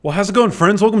Well, how's it going,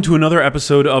 friends? Welcome to another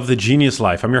episode of The Genius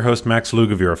Life. I'm your host, Max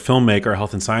Lugavere, a filmmaker,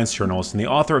 health and science journalist, and the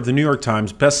author of the New York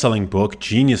Times best-selling book,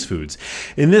 Genius Foods.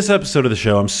 In this episode of the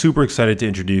show, I'm super excited to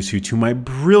introduce you to my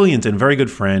brilliant and very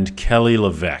good friend, Kelly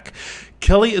LeVeque.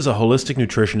 Kelly is a holistic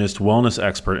nutritionist, wellness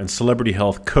expert, and celebrity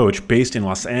health coach based in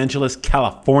Los Angeles,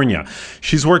 California.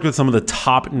 She's worked with some of the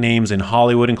top names in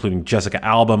Hollywood, including Jessica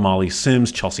Alba, Molly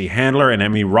Sims, Chelsea Handler, and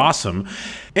Emmy Rossum.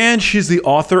 And she's the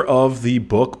author of the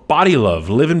book Body Love,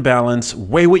 Live in Balance,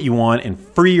 Weigh What You Want, and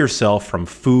Free Yourself from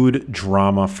Food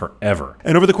Drama Forever.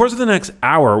 And over the course of the next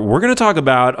hour, we're going to talk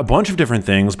about a bunch of different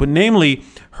things, but namely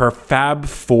her Fab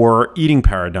 4 eating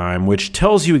paradigm, which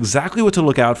tells you exactly what to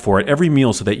look out for at every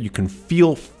meal so that you can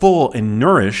feel full and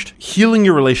nourished, healing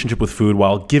your relationship with food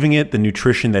while giving it the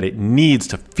nutrition that it needs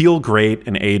to feel great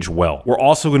and age well. We're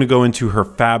also going to go into her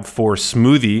Fab 4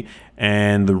 smoothie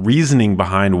and the reasoning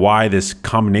behind why this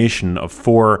combination of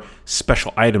 4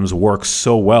 special items works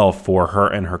so well for her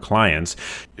and her clients.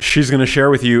 She's going to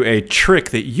share with you a trick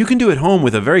that you can do at home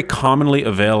with a very commonly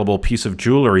available piece of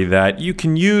jewelry that you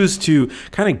can use to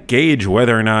kind of gauge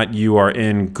whether or not you are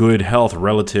in good health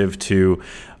relative to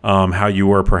how you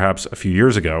were perhaps a few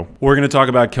years ago. We're going to talk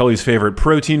about Kelly's favorite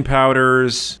protein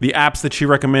powders, the apps that she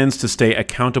recommends to stay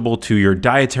accountable to your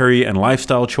dietary and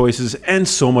lifestyle choices, and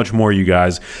so much more, you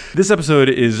guys. This episode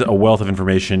is a wealth of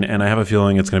information, and I have a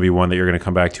feeling it's going to be one that you're going to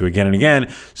come back to again and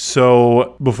again.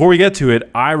 So before we get to it,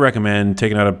 I recommend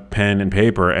taking out a pen and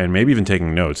paper and maybe even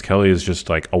taking notes. Kelly is just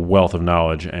like a wealth of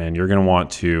knowledge, and you're going to want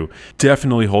to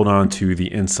definitely hold on to the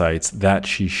insights that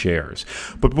she shares.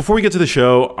 But before we get to the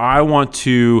show, I want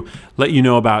to let you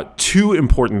know about 2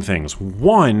 important things.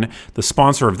 One, the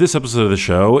sponsor of this episode of the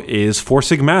show is Four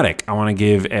Sigmatic. I want to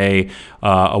give a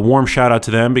warm shout out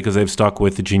to them because they've stuck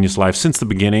with the Genius Life since the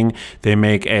beginning. They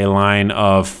make a line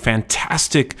of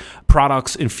fantastic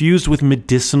products infused with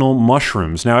medicinal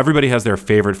mushrooms. Now, everybody has their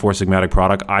favorite Four Sigmatic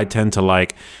product. I tend to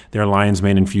like their lion's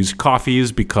mane infused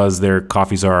coffees because their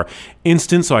coffees are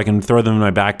instant, so I can throw them in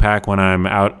my backpack when I'm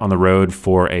out on the road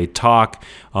for a talk.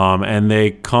 And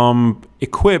they come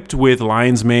equipped with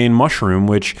lion's mane mushroom,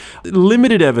 which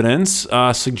limited evidence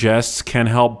suggests can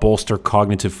help bolster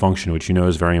cognitive function, which you know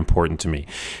is very important to me.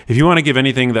 If you want to give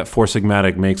anything that Four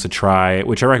Sigmatic makes a try,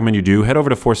 which I recommend you do, head over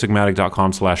to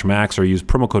foursigmatic.com/max or use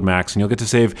promo code MAX, and you'll get to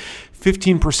save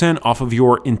 15% off of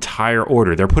your entire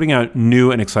order. They're putting out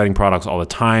new and exciting products all the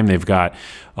time. They've got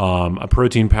a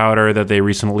protein powder that they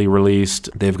recently released.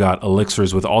 They've got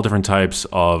elixirs with all different types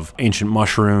of ancient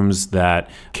mushrooms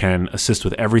that can assist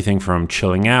with everything from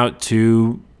chilling out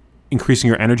to increasing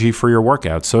your energy for your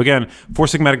workouts. So again,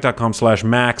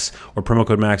 foursigmatic.com/max or promo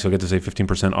code MAX, you'll get to save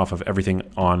 15% off of everything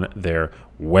on their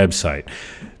website.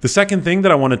 The second thing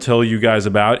that I want to tell you guys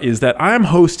about is that I'm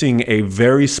hosting a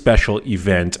very special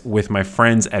event with my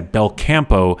friends at Bel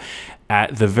Campo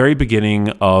at the very beginning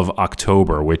of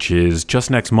October, which is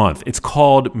just next month. It's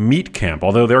called Meat Camp,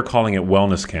 although they're calling it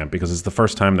Wellness Camp because it's the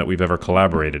first time that we've ever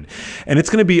collaborated. And it's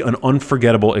going to be an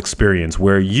unforgettable experience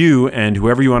where you and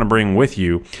whoever you want to bring with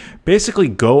you basically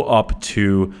go up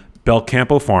to Bel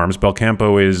Campo Farms. Bel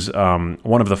Campo is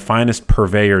one of the finest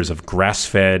purveyors of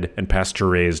grass-fed and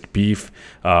pasture-raised beef,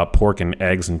 pork, and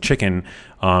eggs and chicken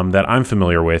that I'm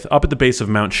familiar with, up at the base of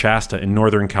Mount Shasta in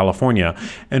Northern California.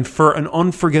 And for an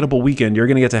unforgettable weekend, you're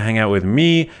going to get to hang out with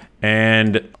me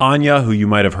and Anya, who you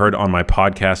might have heard on my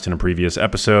podcast in a previous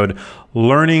episode,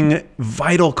 learning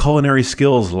vital culinary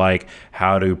skills like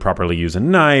how to properly use a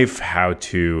knife, how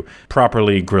to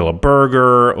properly grill a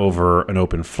burger over an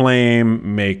open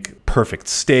flame, make perfect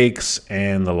steaks,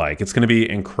 and the like. It's going to be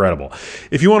incredible.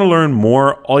 If you want to learn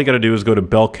more, all you got to do is go to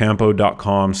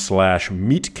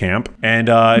belcampo.com/meatcamp. And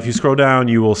if you scroll down,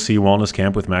 you will see Wellness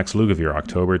Camp with Max Lugavere,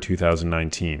 October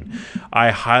 2019.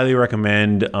 I highly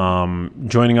recommend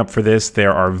joining up for this.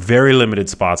 There are very limited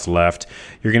spots left.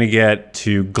 You're going to get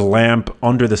to glamp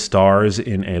under the stars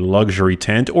in a luxury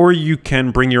tent, or you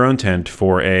can bring your own tent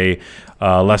for a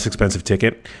less expensive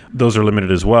ticket. Those are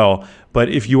limited as well. But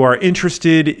if you are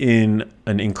interested in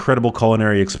an incredible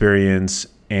culinary experience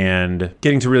and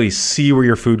getting to really see where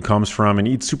your food comes from and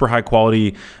eat super high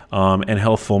quality and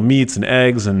healthful meats and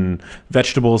eggs and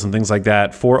vegetables and things like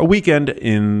that for a weekend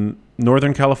in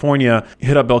Northern California,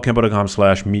 hit up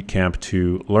belcampo.com/meatcamp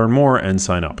to learn more and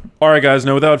sign up. All right, guys,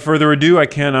 now without further ado, I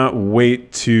cannot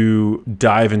wait to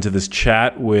dive into this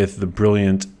chat with the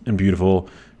brilliant and beautiful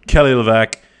Kelly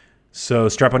LeVeque. So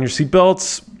strap on your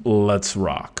seatbelts. Let's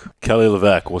rock. Kelly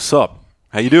LeVeque, what's up?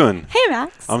 How you doing? Hey,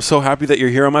 Max. I'm so happy that you're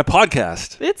here on my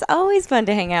podcast. It's always fun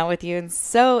to hang out with you and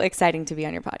so exciting to be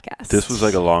on your podcast. This was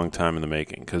like a long time in the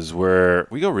making because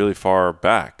we go really far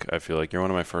back. I feel like you're one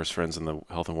of my first friends in the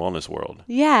health and wellness world.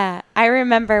 Yeah. I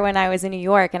remember when I was in New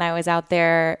York and I was out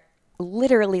there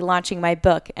literally launching my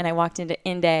book, and I walked into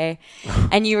Inday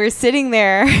and you were sitting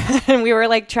there and we were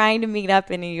like trying to meet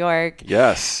up in New York.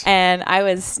 Yes. And I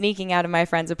was sneaking out of my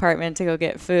friend's apartment to go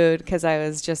get food because I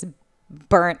was just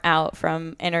burnt out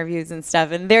from interviews and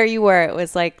stuff. And there you were. It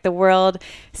was like the world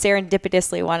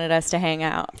serendipitously wanted us to hang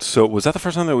out. So was that the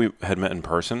first time that we had met in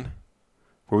person?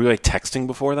 Were we like texting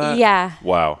before that? Yeah.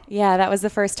 Wow. Yeah, that was the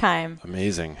first time.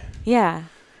 Amazing. Yeah.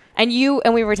 And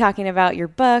we were talking about your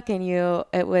book, and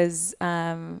it was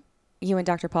you and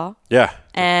Dr. Paul. Yeah.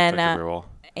 And Dr. Paul.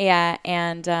 yeah,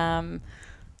 and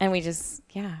we just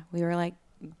we were like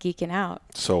geeking out.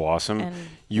 So awesome. And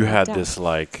you had this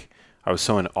like, I was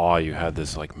so in awe. You had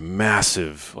this like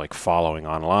massive like following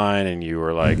online, and you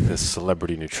were like this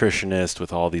celebrity nutritionist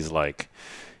with all these like,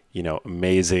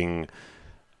 amazing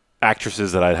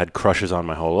actresses that I'd had crushes on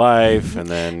my whole life. And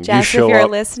then Jess, you show if you're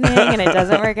up listening and it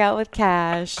doesn't work out with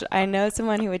cash, I know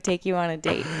someone who would take you on a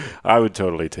date. I would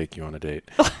totally take you on a date.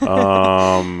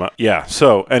 Yeah.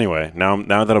 So anyway, now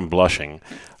that I'm blushing,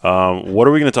 what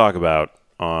are we going to talk about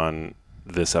on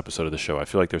this episode of the show? I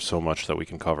feel like there's so much that we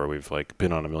can cover. We've like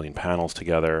been on a million panels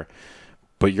together,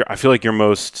 but I feel like your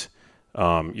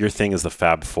thing is the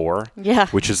Fab Four,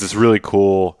 which is this really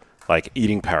cool like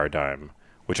eating paradigm,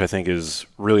 which I think is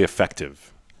really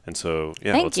effective. And so,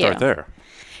 let's start there.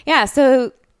 Yeah.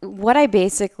 So what I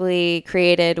basically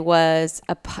created was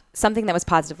something that was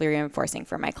positively reinforcing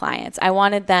for my clients. I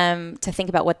wanted them to think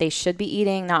about what they should be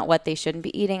eating, not what they shouldn't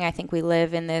be eating. I think we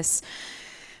live in this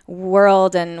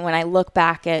world, and when I look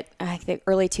back at the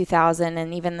early 2000s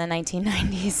and even the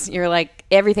 1990s, you're like,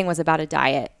 everything was about a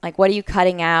diet. Like, what are you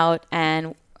cutting out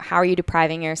and how are you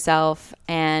depriving yourself?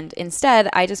 And instead,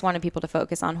 I just wanted people to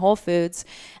focus on whole foods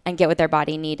and get what their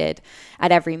body needed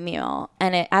at every meal.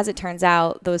 And as it turns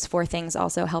out, those four things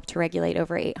also help to regulate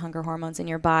over 8 hunger hormones in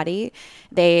your body.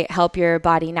 They help your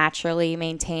body naturally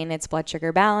maintain its blood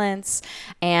sugar balance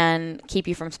and keep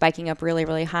you from spiking up really,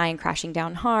 really high and crashing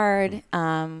down hard,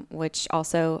 which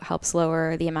also helps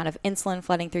lower the amount of insulin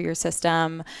flooding through your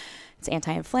system. It's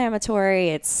anti-inflammatory,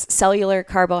 it's cellular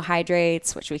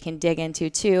carbohydrates, which we can dig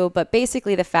into too. But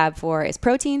basically the Fab Four is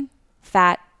protein,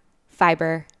 fat,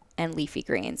 fiber, and leafy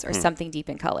greens, or something deep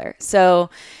in color. So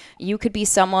you could be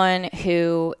someone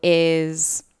who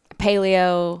is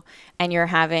paleo and you're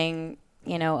having,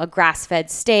 a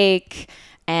grass-fed steak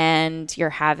and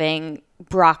you're having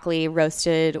broccoli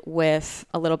roasted with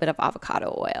a little bit of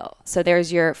avocado oil. So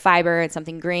there's your fiber and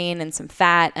something green and some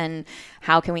fat. And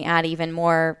how can we add even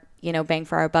more bang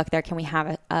for our buck there? Can we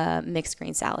have a mixed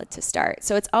green salad to start?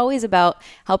 So it's always about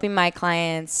helping my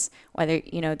clients, whether,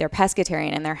 they're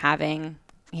pescatarian and they're having,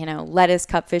 lettuce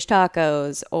cup fish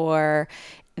tacos, or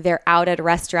they're out at a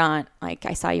restaurant. Like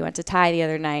I saw you went to Thai the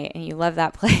other night and you love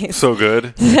that place. So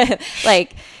good.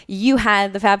 Like you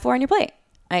had the Fab Four on your plate.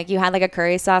 Like you had like a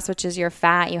curry sauce, which is your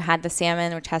fat. You had the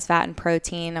salmon, which has fat and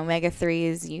protein,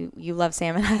 omega-3s. You love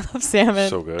salmon. I love salmon.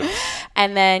 So good.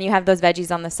 And then you have those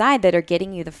veggies on the side that are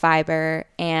getting you the fiber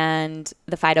and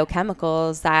the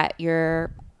phytochemicals that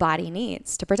your body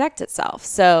needs to protect itself.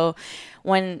 So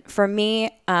for me,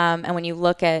 and when you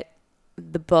look at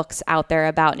the books out there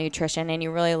about nutrition and you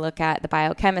really look at the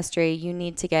biochemistry, you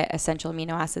need to get essential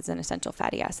amino acids and essential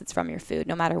fatty acids from your food,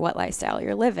 no matter what lifestyle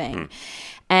you're living.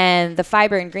 And the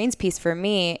fiber and greens piece for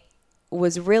me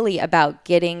was really about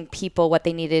getting people what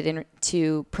they needed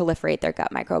to proliferate their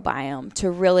gut microbiome,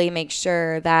 to really make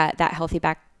sure that healthy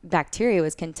bacteria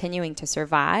was continuing to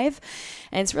survive.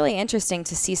 And it's really interesting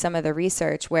to see some of the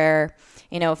research where,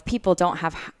 if people don't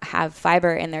have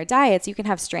fiber in their diets, you can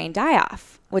have strain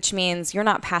die-off, which means you're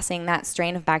not passing that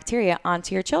strain of bacteria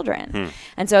onto your children.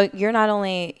 And so you're not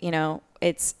only,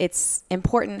 it's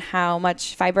important how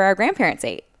much fiber our grandparents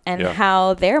ate and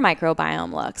how their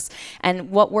microbiome looks.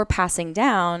 And what we're passing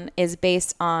down is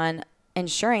based on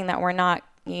ensuring that we're not,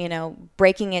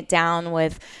 breaking it down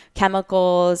with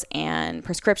chemicals and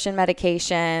prescription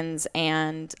medications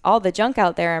and all the junk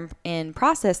out there in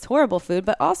processed horrible food,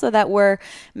 but also that we're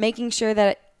making sure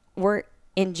that we're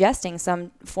ingesting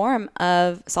some form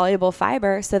of soluble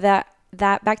fiber so that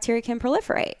bacteria can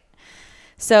proliferate.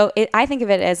 So I think of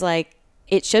it as like,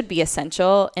 it should be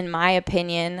essential, in my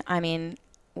opinion. I mean,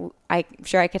 I'm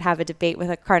sure I could have a debate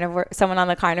with someone on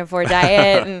the carnivore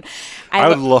diet. And I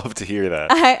would love to hear that.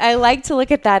 I like to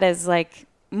look at that as like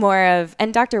more of,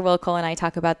 and Dr. Will Cole and I have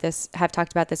talked about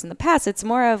this in the past. It's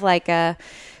more of like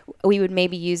we would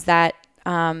maybe use that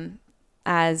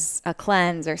as a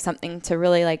cleanse or something to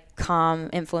really like calm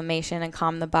inflammation and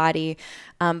calm the body.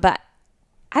 But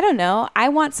I don't know. I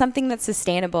want something that's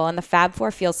sustainable, and the Fab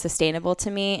Four feels sustainable to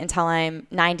me until I'm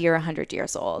 90 or 100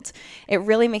 years old. It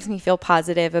really makes me feel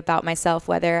positive about myself,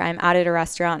 whether I'm out at a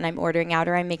restaurant and I'm ordering out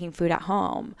or I'm making food at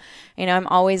home. You know, I'm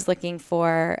always looking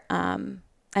for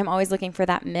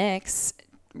that mix,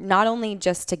 not only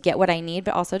just to get what I need,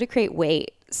 but also to create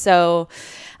weight. So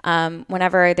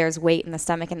whenever there's weight in the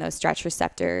stomach and those stretch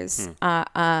receptors,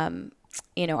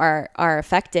 are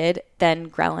affected, then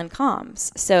ghrelin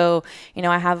calms. So,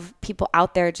 I have people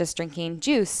out there just drinking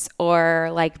juice or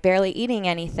like barely eating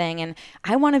anything. And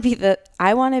I want to be the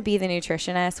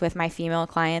nutritionist with my female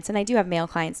clients. And I do have male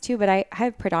clients too, but I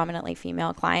have predominantly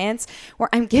female clients where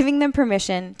I'm giving them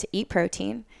permission to eat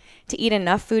protein, to eat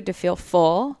enough food to feel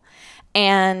full,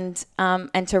 and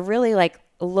to really like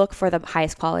look for the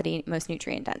highest quality, most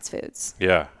nutrient-dense foods.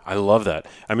 Yeah, I love that.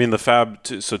 I mean,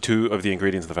 so two of the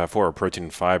ingredients in the Fab Four are protein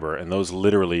and fiber, and those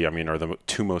literally, are the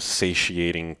two most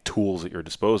satiating tools at your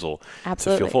disposal.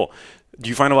 Absolutely. To feel full. Do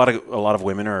you find a lot of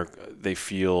women they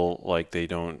feel like they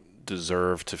don't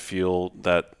deserve to feel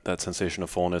that sensation of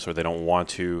fullness, or they don't want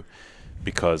to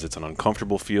because it's an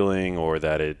uncomfortable feeling, or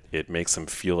that it makes them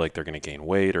feel like they're going to gain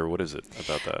weight, or what is it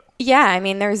about that? Yeah, I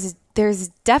mean, there's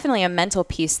definitely a mental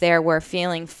piece there where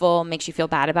feeling full makes you feel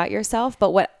bad about yourself.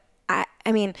 But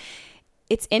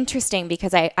it's interesting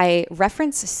because I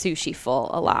reference sushi full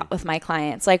a lot with my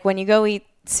clients. Like when you go eat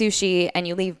sushi and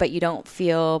you leave, but you don't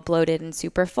feel bloated and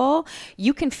super full,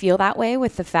 you can feel that way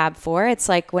with the Fab Four. It's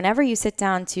like whenever you sit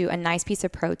down to a nice piece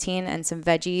of protein and some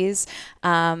veggies,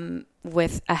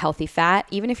 with a healthy fat,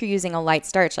 even if you're using a light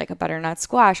starch like a butternut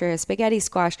squash or a spaghetti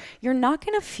squash, you're not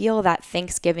going to feel that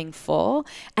Thanksgiving full.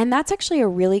 And that's actually a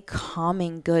really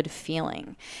calming, good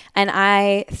feeling. And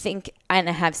I think, and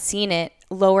I have seen it,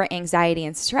 lower anxiety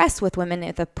and stress with women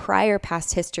with a prior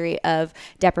past history of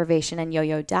deprivation and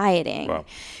yo-yo dieting. Wow.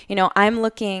 I'm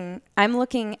looking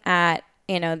at,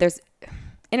 there's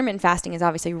intermittent fasting is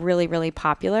obviously really, really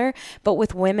popular, but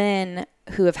with women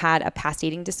who have had a past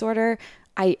eating disorder,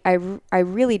 I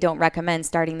really don't recommend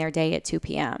starting their day at 2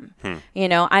 p.m.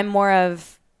 I'm more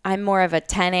of a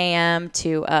 10 a.m.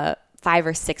 to a 5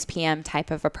 or 6 p.m. type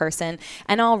of a person.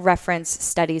 And I'll reference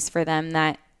studies for them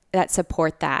that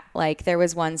support that. Like there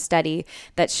was one study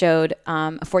that showed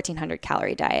a 1,400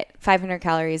 calorie diet, 500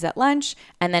 calories at lunch,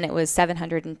 and then it was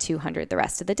 700 and 200 the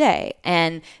rest of the day.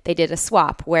 And they did a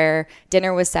swap where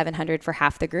dinner was 700 for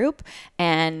half the group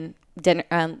and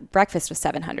breakfast was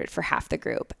 700 for half the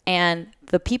group. And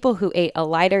the people who ate a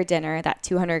lighter dinner, that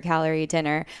 200 calorie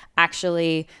dinner,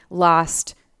 actually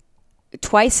lost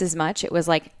twice as much. It was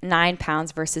like 9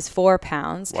 pounds versus 4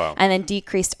 pounds. Wow. And then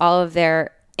decreased all of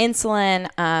their insulin,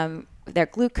 their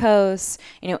glucose,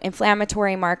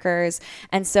 inflammatory markers.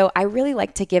 And so I really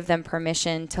like to give them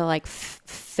permission to like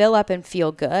fill up and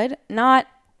feel good, not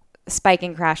spike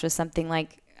and crash with something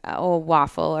like a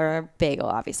waffle or a bagel.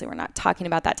 Obviously, we're not talking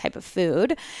about that type of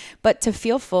food, but to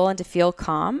feel full and to feel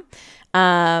calm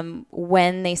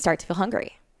when they start to feel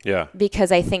hungry. Yeah.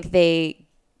 Because I think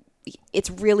it's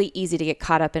really easy to get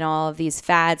caught up in all of these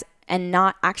fads and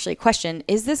not actually question,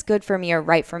 is this good for me or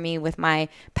right for me with my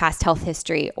past health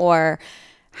history or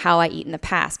how I eat in the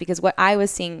past? Because what I was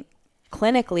seeing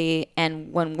clinically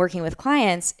and when working with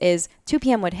clients is 2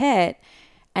 p.m. would hit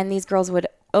and these girls would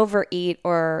overeat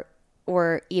or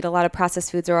eat a lot of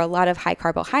processed foods or a lot of high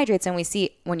carbohydrates. And we see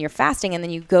when you're fasting and then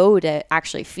you go to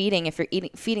actually feeding, if you're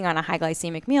feeding on a high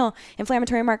glycemic meal,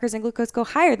 inflammatory markers and glucose go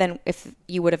higher than if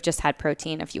you would have just had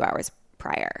protein a few hours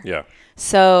prior. Yeah.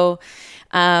 So,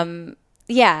 long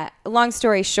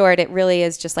story short, it really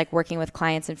is just like working with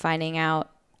clients and finding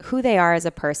out who they are as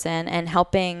a person and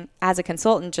helping as a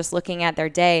consultant, just looking at their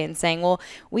day and saying, well,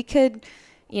 you could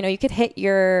hit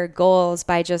your goals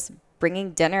by just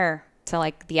bringing dinner to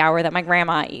like the hour that my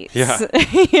grandma eats. Yeah.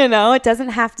 It doesn't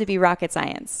have to be rocket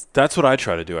science. That's what I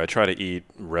try to do. I try to eat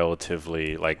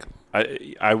relatively, like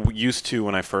I used to,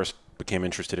 when I first became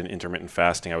interested in intermittent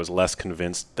fasting, I was less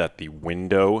convinced that the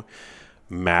window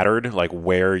mattered, like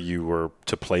where you were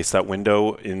to place that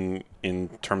window in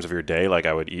terms of your day. Like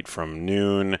I would eat from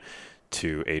noon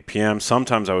to 8 p.m.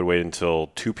 Sometimes I would wait until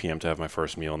 2 p.m. to have my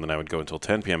first meal, and then I would go until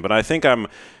 10 p.m. But I think I'm,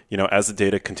 as the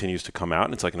data continues to come out,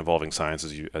 and it's like an evolving science,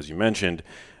 as you mentioned,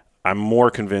 I'm more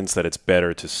convinced that it's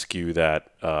better to skew that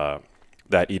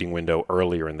eating window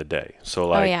earlier in the day. So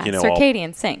like,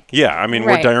 circadian sync. Yeah, I mean,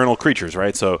 right. We're diurnal creatures,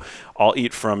 right? So I'll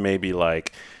eat from maybe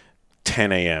like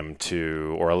 10 a.m.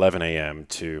 or 11 a.m.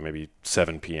 to maybe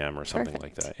 7 p.m. or something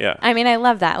Perfect. Like that. Yeah. I mean, I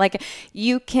love that. Like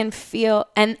you can feel,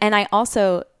 and I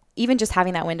also even just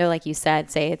having that window, like you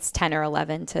said, say it's 10 or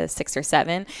 11 to 6 or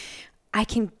 7, I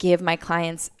can give my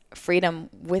clients freedom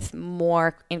with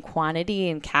more in quantity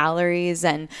and calories.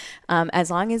 And as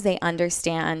long as they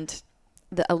understand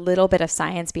a little bit of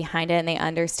science behind it, and they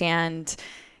understand,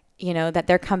 you know, that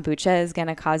their kombucha is going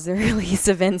to cause the release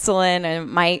of insulin and it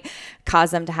might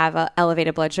cause them to have an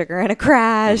elevated blood sugar and a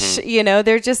crash. You know,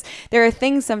 there are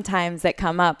things sometimes that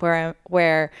come up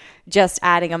where just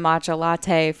adding a matcha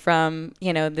latte from,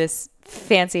 you know, this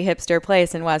fancy hipster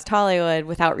place in West Hollywood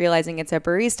without realizing it's a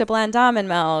barista blend almond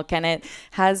milk, and it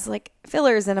has like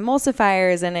fillers and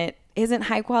emulsifiers, and it isn't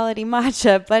high quality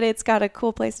matcha, but it's got a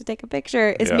cool place to take a picture,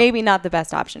 is maybe not the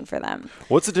best option for them.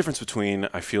 What's the difference between,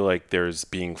 I feel like there's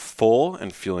being full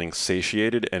and feeling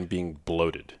satiated and being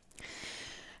bloated?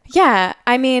 Yeah,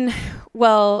 I mean,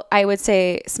 well, I would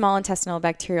say small intestinal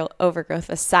bacterial overgrowth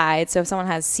aside. So if someone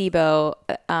has SIBO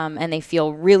and they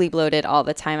feel really bloated all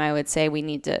the time, I would say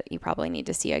you probably need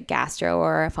to see a gastro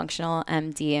or a functional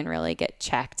MD and really get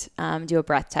checked, do a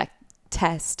breath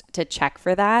test to check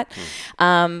for that.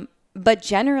 But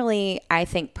generally, I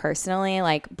think personally,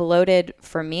 like bloated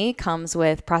for me comes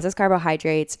with processed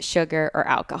carbohydrates, sugar, or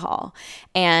alcohol.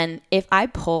 And if I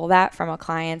pull that from a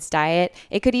client's diet,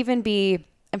 it could even be,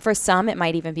 and for some, it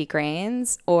might even be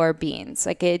grains or beans.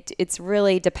 Like it's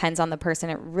really depends on the person.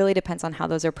 It really depends on how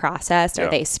those are processed.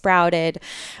 Are they sprouted?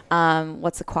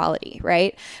 What's the quality,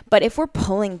 right? But if we're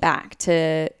pulling back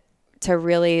to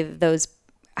really those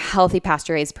healthy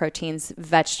pasture-raised proteins,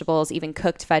 vegetables, even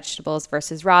cooked vegetables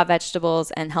versus raw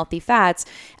vegetables, and healthy fats,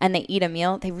 and they eat a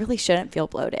meal, they really shouldn't feel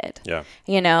bloated. Yeah.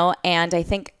 You know, and I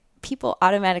think people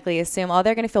automatically assume, oh,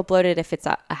 they're going to feel bloated if it's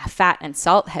a fat and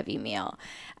salt heavy meal.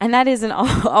 And that isn't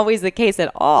always the case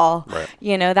at all. Right.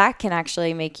 You know, that can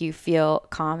actually make you feel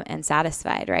calm and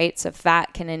satisfied, right? So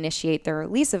fat can initiate the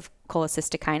release of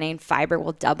cholecystokinin. Fiber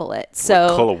will double it.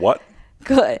 So what?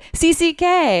 Good.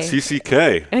 CCK.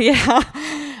 CCK.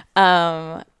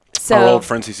 Yeah. So our old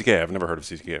friend CCK. I've never heard of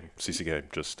CCK.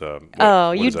 CCK, just what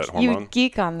is that hormone? You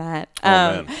geek on that.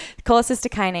 Man.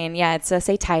 Cholecystokinin, yeah, it's a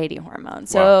satiety hormone.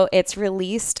 So it's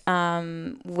released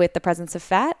with the presence of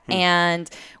fat, and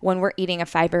when we're eating a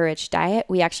fiber-rich diet,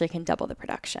 we actually can double the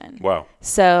production. Wow.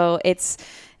 So it's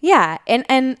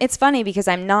and it's funny because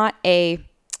I'm not a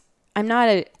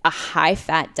high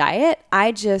fat diet.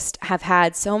 I just have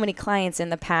had so many clients in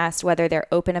the past, whether they're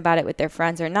open about it with their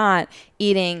friends or not,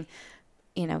 eating,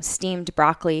 you know, steamed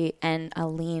broccoli and a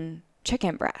lean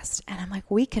chicken breast. And I'm like,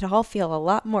 we could all feel a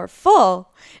lot more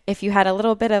full if you had a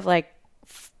little bit of like,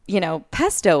 you know,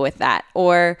 pesto with that.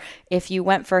 Or if you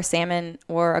went for salmon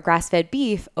or a grass-fed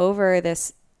beef over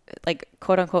this like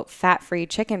quote unquote fat-free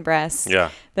chicken breast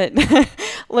that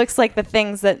looks like the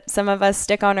things that some of us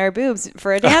stick on our boobs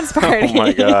for a dance party. Oh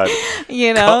my God.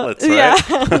 You know? Cutlets, right?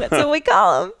 Yeah, that's what we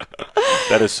call them.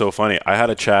 That is so funny. I had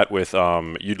a chat with,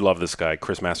 you'd love this guy,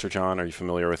 Chris Masterjohn. Are you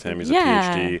familiar with him? He's a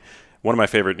PhD. One of my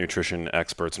favorite nutrition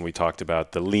experts, and we talked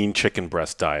about the lean chicken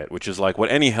breast diet, which is like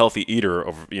what any healthy eater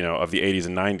of the 80s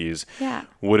and 90s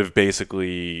would have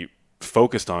basically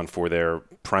focused on for their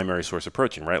primary source of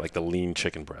protein, right? Like the lean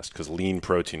chicken breast, because lean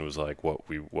protein was like what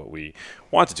we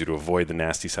want to do to avoid the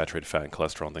nasty saturated fat and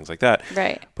cholesterol and things like that.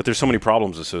 Right. But there's so many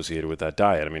problems associated with that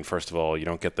diet. I mean, first of all, you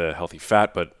don't get the healthy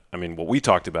fat, but I mean, what we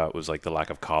talked about was like the lack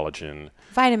of collagen,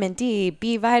 vitamin D,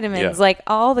 B vitamins, like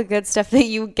all the good stuff that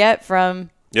you get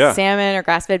from salmon or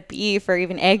grass-fed beef or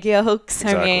even egg yolks.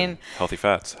 Exactly. I mean, healthy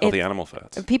fats, healthy animal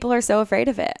fats. People are so afraid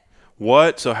of it.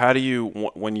 So how do you,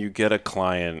 when you get a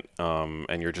client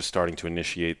and you're just starting to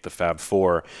initiate the Fab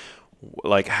 4,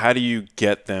 like how do you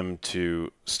get them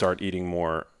to start eating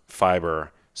more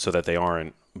fiber so that they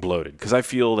aren't bloated? Because I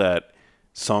feel that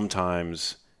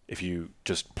sometimes if you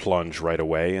just plunge right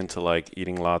away into like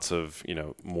eating lots of,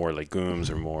 more legumes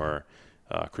or more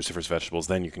cruciferous vegetables,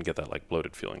 then you can get that like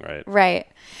bloated feeling, right? Right.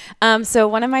 So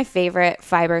one of my favorite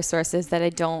fiber sources that I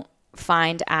don't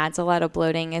find adds a lot of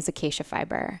bloating is acacia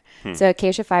fiber. So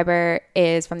acacia fiber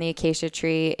is from the acacia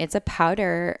tree. It's a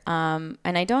powder. And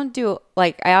I don't do,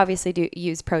 I obviously do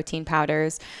use protein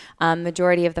powders.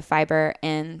 Majority of the fiber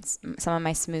in some of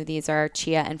my smoothies are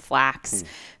chia and flax.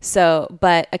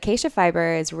 But acacia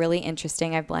fiber is really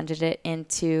interesting. I've blended it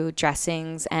into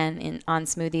dressings and on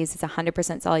smoothies. It's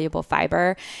 100% soluble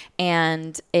fiber,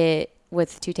 and it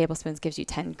with 2 tablespoons gives you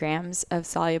 10 grams of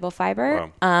soluble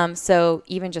fiber. Wow. So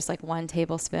even just like 1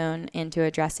 tablespoon into a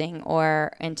dressing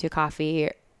or into coffee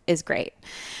is great.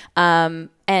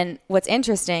 And what's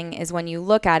interesting is when you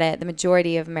look at it, the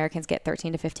majority of Americans get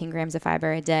 13 to 15 grams of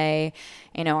fiber a day.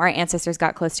 You know, our ancestors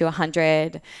got close to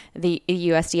 100. The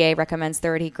USDA recommends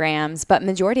 30 grams, but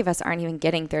majority of us aren't even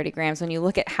getting 30 grams. When you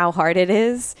look at how hard it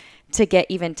is to get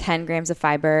even 10 grams of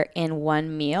fiber in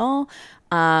one meal,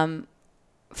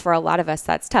 for a lot of us,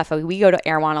 that's tough. I mean, we go to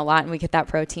Erewhon a lot and we get that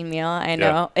protein meal. I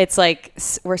know it's like,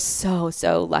 we're so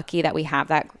lucky that we have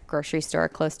that grocery store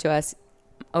close to us,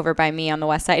 over by me on the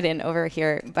west side and over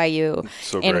here by you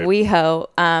in WeHo,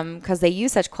 because they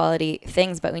use such quality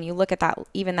things. But when you look at that,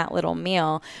 even that little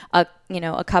meal, a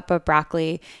cup of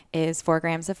broccoli is 4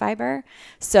 grams of fiber.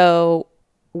 So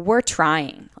we're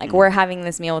trying, like we're having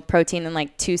this meal with protein and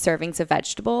like 2 servings of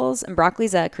vegetables, and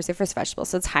broccoli's a cruciferous vegetable,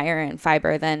 so it's higher in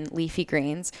fiber than leafy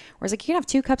greens. Whereas like you can have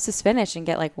 2 cups of spinach and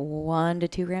get like 1 to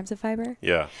 2 grams of fiber.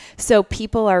 Yeah. So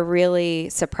people are really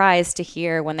surprised to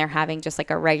hear when they're having just like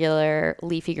a regular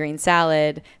leafy green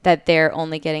salad that they're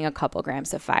only getting a couple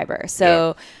grams of fiber.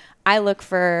 So I look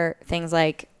for things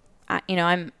like,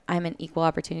 I'm an equal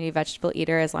opportunity vegetable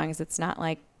eater, as long as it's not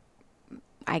like,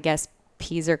 I guess,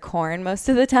 peas or corn most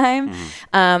of the time.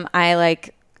 I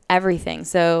like everything.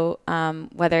 So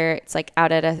whether it's like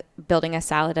out at building a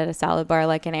salad at a salad bar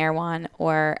like an Erewhon,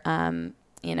 or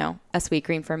a sweet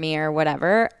green for me or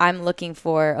whatever, I'm looking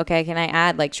for, okay, can I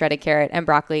add like shredded carrot and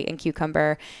broccoli and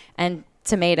cucumber and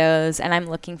tomatoes? And I'm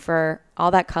looking for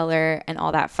all that color and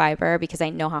all that fiber because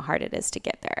I know how hard it is to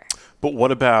get there. But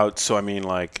what about,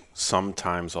 like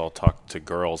sometimes I'll talk to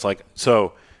girls,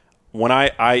 when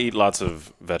I eat lots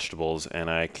of vegetables and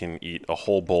I can eat a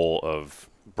whole bowl of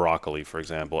broccoli, for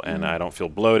example, and I don't feel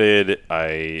bloated,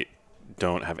 I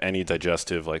don't have any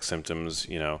digestive symptoms,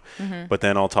 but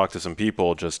then I'll talk to some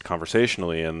people just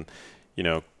conversationally, and,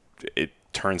 it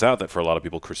turns out that for a lot of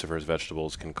people, cruciferous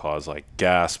vegetables can cause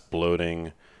gas,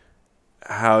 bloating.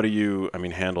 How do you,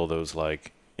 handle those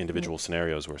individual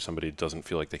scenarios where somebody doesn't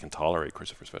feel like they can tolerate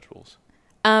cruciferous vegetables?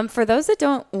 For those that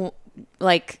don't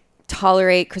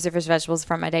tolerate cruciferous vegetables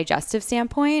from a digestive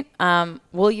standpoint,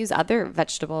 we'll use other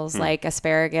vegetables like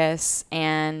asparagus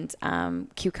and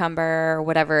cucumber or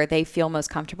whatever they feel most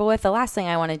comfortable with. The last thing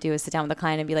I want to do is sit down with a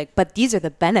client and be like, but these are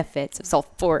the benefits of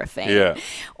sulforaphane. Yeah.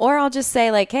 Or I'll just say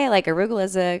hey, arugula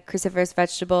is a cruciferous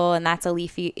vegetable and that's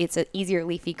it's an easier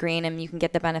leafy green and you can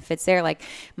get the benefits there.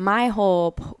 My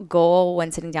whole goal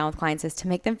when sitting down with clients is to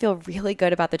make them feel really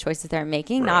good about the choices they're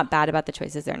making, not bad about the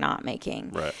choices they're not making.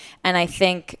 Right. And I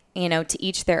think, to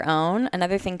each their own.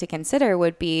 Another thing to consider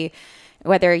would be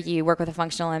whether you work with a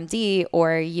functional MD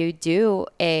or you do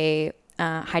a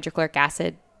hydrochloric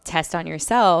acid test on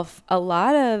yourself. A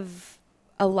lot of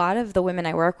the women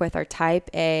I work with are type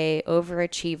A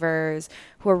overachievers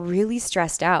who are really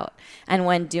stressed out. And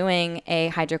when doing a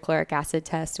hydrochloric acid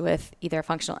test with either a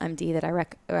functional MD that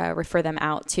I refer them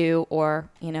out to, or,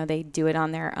 they do it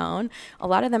on their own, a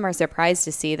lot of them are surprised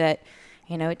to see that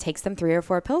it takes them 3 or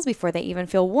 4 pills before they even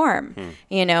feel warm,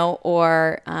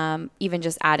 or even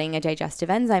just adding a digestive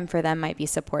enzyme for them might be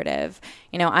supportive.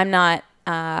 I'm not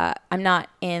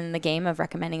in the game of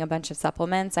recommending a bunch of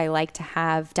supplements. I like to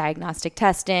have diagnostic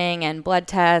testing and blood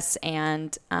tests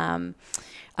and a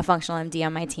functional MD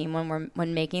on my team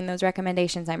when making those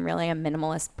recommendations. I'm really a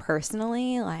minimalist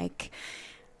personally,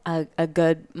 a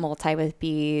good multi with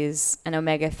Bs, an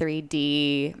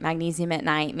omega-3D, magnesium at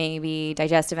night maybe,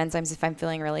 digestive enzymes if I'm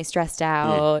feeling really stressed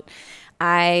out.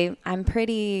 I'm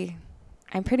pretty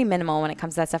minimal when it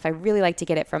comes to that stuff. I really like to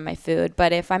get it from my food.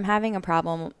 But if I'm having a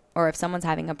problem, or if someone's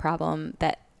having a problem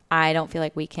that I don't feel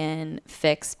like we can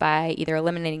fix by either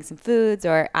eliminating some foods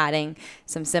or adding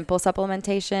some simple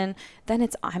supplementation, then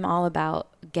I'm all about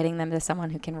getting them to someone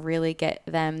who can really get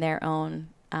them their own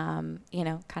kind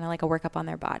of like a workup on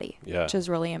their body, which is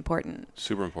really important.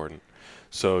 Super important.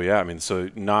 So, so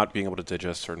not being able to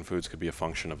digest certain foods could be a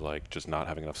function of just not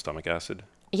having enough stomach acid?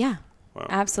 Yeah, wow.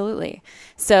 Absolutely.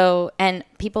 So, and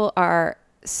people are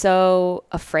so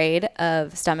afraid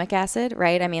of stomach acid,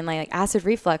 right? Acid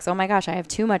reflux. Oh my gosh, I have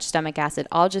too much stomach acid.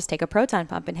 I'll just take a proton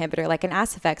pump inhibitor like an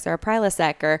Acifex or a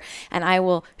Prilosec, and I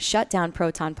will shut down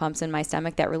proton pumps in my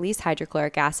stomach that release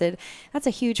hydrochloric acid. That's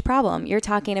a huge problem. You're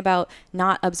talking about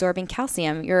not absorbing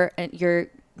calcium. You're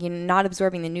not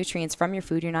absorbing the nutrients from your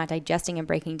food. You're not digesting and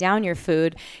breaking down your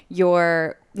food.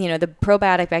 The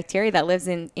probiotic bacteria that lives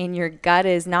in your gut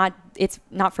it's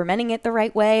not fermenting it the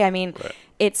right way. Right.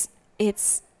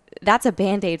 It's that's a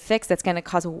Band-Aid fix that's going to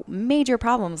cause major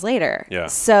problems later. Yeah.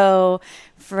 So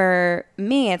for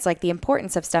me, it's like the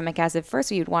importance of stomach acid.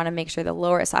 First, you'd want to make sure the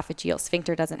lower esophageal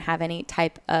sphincter doesn't have any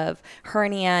type of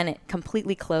hernia and it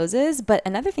completely closes. But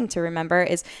another thing to remember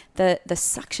is the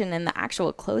suction and the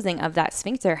actual closing of that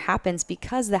sphincter happens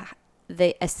because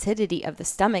the acidity of the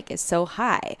stomach is so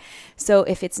high. So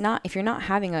if you're not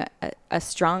having a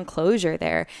strong closure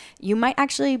there, you might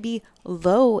actually be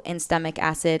low in stomach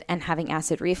acid and having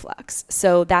acid reflux.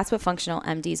 So that's what functional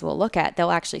MDs will look at.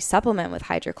 They'll actually supplement with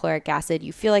hydrochloric acid.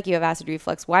 You feel like you have acid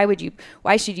reflux. Why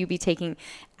should you be taking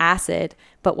acid?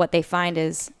 But what they find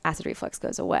is acid reflux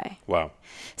goes away. Wow.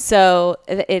 So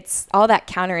it's all that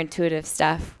counterintuitive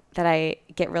stuff that I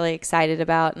get really excited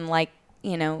about and like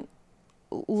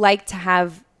to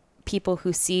have people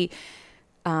who see,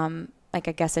 like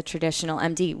I guess a traditional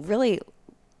MD really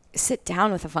sit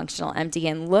down with a functional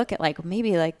MD and look at like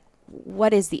maybe like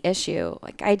what is the issue.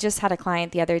 Like I just had a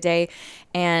client the other day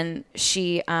and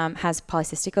she has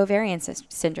polycystic ovarian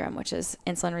syndrome, which is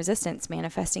insulin resistance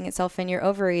manifesting itself in your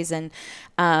ovaries and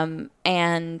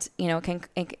it's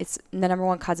the number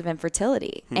one cause of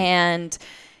infertility. And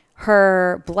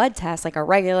her blood test, like a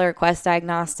regular Quest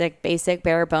diagnostic, basic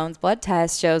bare bones blood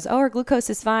test shows, her glucose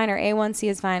is fine or A1C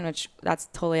is fine, which that's a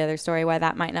totally other story why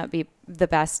that might not be the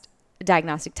best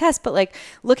diagnostic test. But like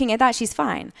looking at that, she's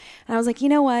fine. And I was like, you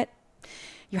know what?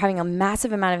 You're having a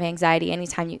massive amount of anxiety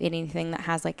anytime you eat anything that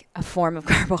has like a form of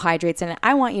carbohydrates in it.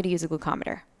 I want you to use a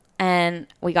glucometer. And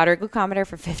we got her a glucometer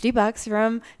for $50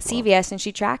 from CVS and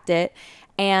she tracked it.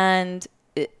 And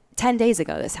 10 days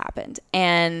ago this happened.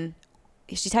 And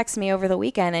she texted me over the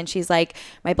weekend and she's like,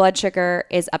 my blood sugar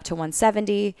is up to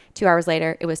 170. 2 hours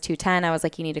later, it was 210. I was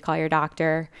like, you need to call your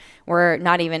doctor. We're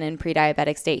not even in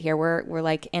pre-diabetic state here. We're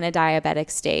like in a diabetic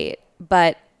state,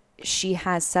 but she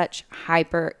has such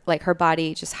her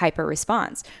body just hyper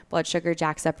responds. Blood sugar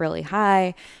jacks up really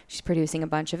high. She's producing a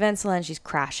bunch of insulin. She's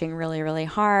crashing really, really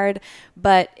hard,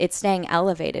 but it's staying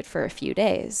elevated for a few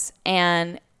days.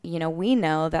 And, we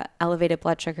know that elevated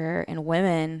blood sugar in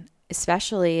women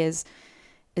especially is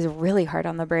really hard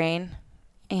on the brain,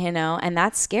 and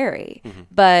that's scary. Mm-hmm.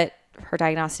 But her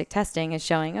diagnostic testing is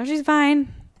showing, she's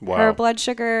fine. Wow. Her blood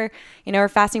sugar, her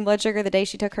fasting blood sugar the day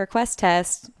she took her Quest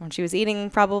test, when she was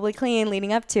eating probably clean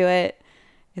leading up to it,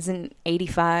 isn't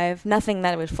 85. Nothing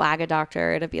that would flag a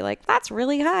doctor to be like, that's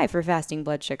really high for fasting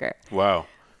blood sugar. Wow.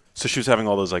 So she was having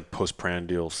all those like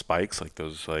postprandial spikes, like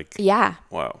those like... Yeah.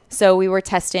 Wow. So we were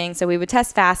testing. So we would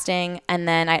test fasting and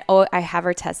then I have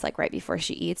her test like right before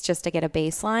she eats just to get a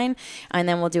baseline. And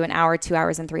then we'll do an hour, 2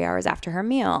 hours, and 3 hours after her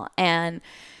meal. And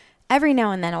every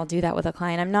now and then I'll do that with a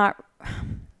client. I'm not...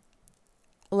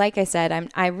 Like I said,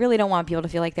 I really don't want people to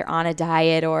feel like they're on a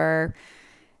diet or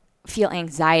feel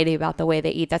anxiety about the way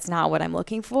they eat. That's not what I'm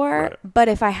looking for. Right. But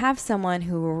if I have someone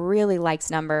who really likes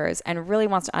numbers and really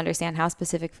wants to understand how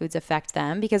specific foods affect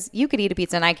them, because you could eat a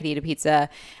pizza and I could eat a pizza,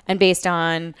 and based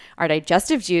on our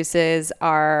digestive juices,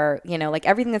 our, like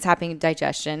everything that's happening in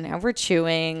digestion, and we're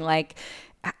chewing, like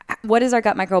what does our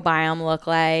gut microbiome look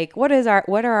like? What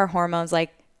are our hormones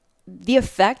like? The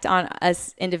effect on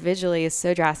us individually is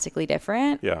so drastically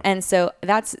different. Yeah. And so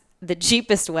that's the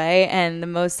cheapest way and the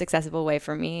most accessible way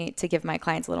for me to give my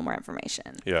clients a little more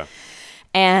information. Yeah.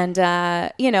 And,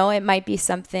 it might be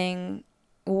something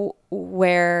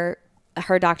where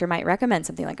her doctor might recommend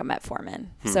something like a metformin.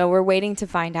 So we're waiting to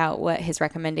find out what his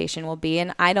recommendation will be.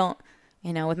 And I don't,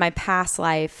 with my past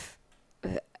life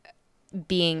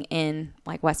being in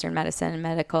like Western medicine and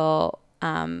medical,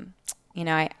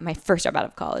 my first job out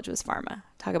of college was pharma.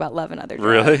 Talk about love and other drugs.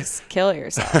 Really? Kill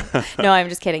yourself. No, I'm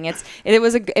just kidding.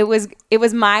 It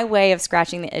was my way of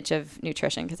scratching the itch of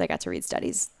nutrition because I got to read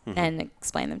studies and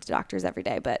explain them to doctors every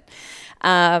day. But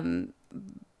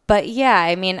yeah,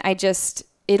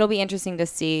 it'll be interesting to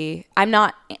see. I'm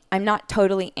not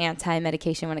totally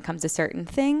anti-medication when it comes to certain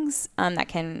things that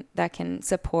can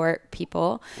support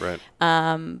people. Right.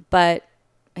 But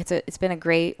it's been a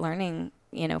great learning,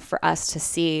 for us to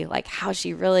see like how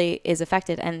she really is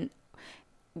affected. And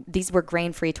these were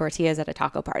grain-free tortillas at a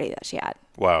taco party that she had.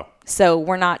 Wow. So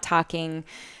we're not talking,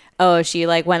 she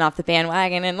like went off the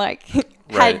bandwagon and like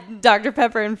had Dr.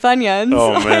 Pepper and Funyuns.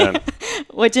 Oh man.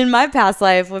 Which in my past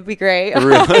life would be great.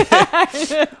 Really?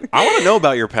 I want to know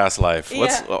about your past life.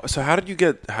 So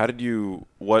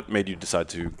what made you decide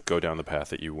to go down the path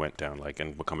that you went down, like,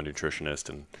 and become a nutritionist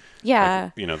and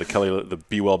the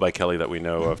Be Well by Kelly that we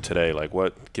know of today? Like,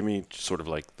 give me sort of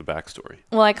like the backstory.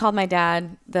 Well, I called my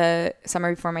dad the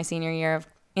summer before my senior year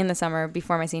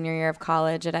of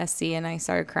college at SC, and I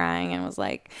started crying and was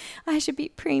like, I should be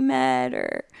pre-med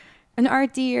or an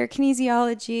RD or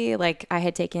kinesiology. Like I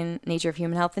had taken Nature of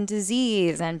Human Health and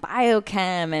Disease and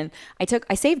biochem, and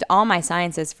I saved all my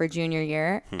sciences for junior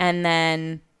year and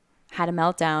then had a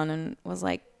meltdown and was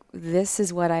like, this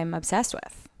is what I'm obsessed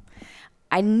with.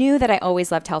 I knew that I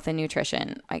always loved health and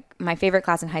nutrition. Like my favorite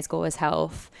class in high school was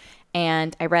health,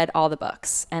 and I read all the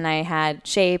books, and I had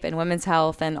Shape and Women's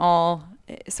Health and all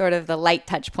sort of the light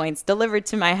touch points delivered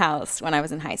to my house when I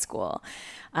was in high school.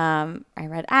 I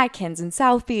read Atkins and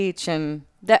South Beach, and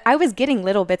I was getting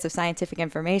little bits of scientific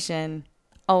information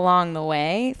along the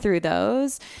way through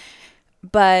those.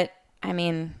 But I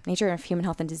mean, Nature of Human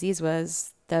Health and Disease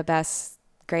was the best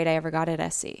grade I ever got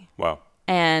at SC. Wow.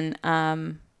 And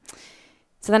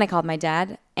so then I called my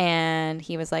dad, and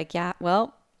he was like, yeah,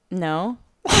 well, no,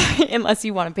 unless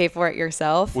you want to pay for it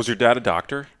yourself. Was your dad a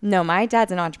doctor? No, my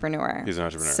dad's an entrepreneur. He's an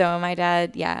entrepreneur. So my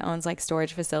dad, owns like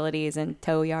storage facilities and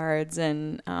tow yards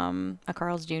and a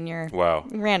Carl's Jr. Wow.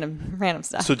 Random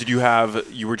stuff. So did you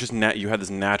were just you had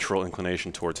this natural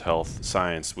inclination towards health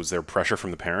science. Was there pressure from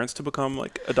the parents to become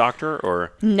like a doctor,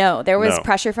 or? No, there was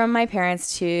pressure from my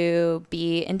parents to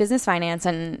be in business finance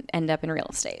and end up in real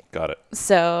estate. Got it.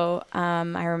 So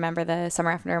I remember the summer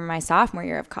after my sophomore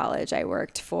year of college, I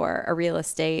worked for a real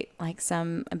estate, like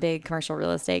a big commercial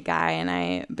real estate guy, and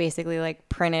I basically like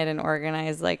printed and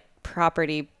organized like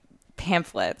property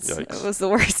pamphlets. Yikes. It was the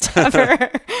worst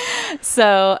ever.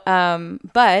 So,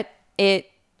 but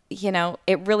it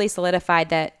really solidified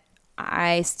that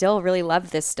I still really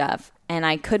loved this stuff, and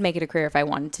I could make it a career if I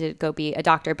wanted to go be a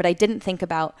doctor. But I didn't think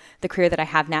about the career that I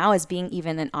have now as being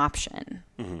even an option.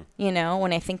 Mm-hmm.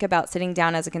 When I think about sitting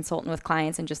down as a consultant with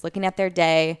clients and just looking at their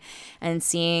day and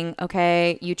seeing,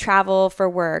 okay, you travel for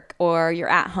work, or you're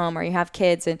at home, or you have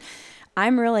kids, and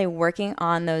I'm really working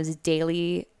on those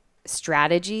daily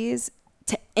strategies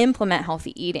to implement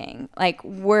healthy eating. Like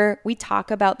we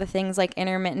talk about the things like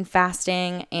intermittent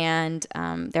fasting and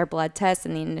their blood tests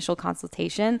and the initial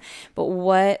consultation. But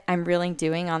what I'm really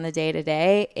doing on the day to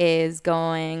day is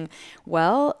going,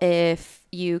 well, if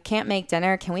you can't make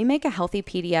dinner, can we make a healthy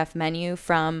PDF menu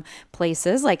from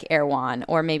places like Erewhon,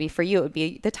 or maybe for you, it would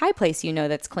be the Thai place,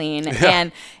 that's clean. Yeah.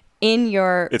 And in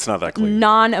your it's not that clean.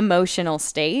 Non-emotional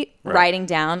state, right, writing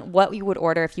down what you would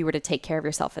order if you were to take care of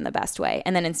yourself in the best way.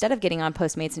 And then instead of getting on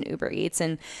Postmates and Uber Eats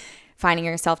and finding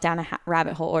yourself down a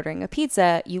rabbit hole ordering a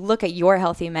pizza, you look at your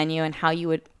healthy menu and how you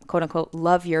would, quote unquote,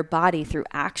 love your body through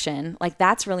action. Like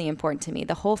that's really important to me.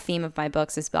 The whole theme of my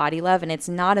books is body love. And it's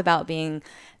not about being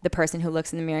the person who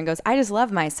looks in the mirror and goes, I just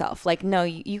love myself. Like, no,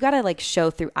 you got to like show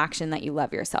through action that you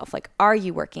love yourself. Like, are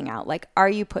you working out? Like, are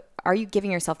you giving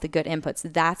yourself the good inputs?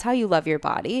 That's how you love your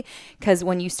body. Because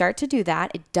when you start to do that,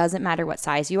 it doesn't matter what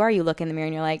size you are. You look in the mirror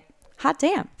and you're like, hot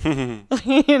damn.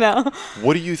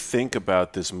 What do you think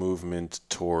about this movement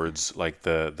towards like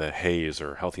the haze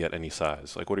or healthy at any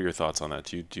size? Like, what are your thoughts on that?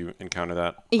 Do you encounter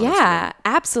that? Yeah,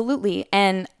 absolutely.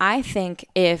 And I think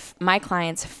if my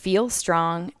clients feel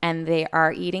strong and they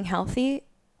are eating healthy,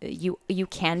 you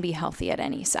can be healthy at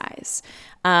any size.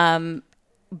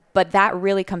 But that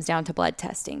really comes down to blood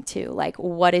testing too. Like,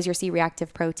 what is your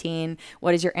C-reactive protein?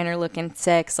 What is your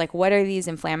interleukin-6? Like, what are these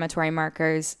inflammatory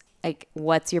markers? Like,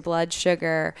 what's your blood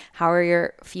sugar? How are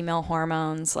your female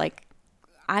hormones? Like,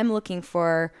 I'm looking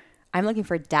for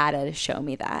data to show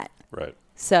me that. Right.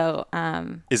 So,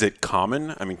 is it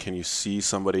common? I mean, can you see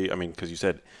somebody? I mean, because you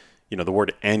said, the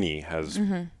word any has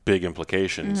big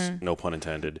implications, no pun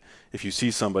intended. If you see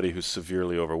somebody who's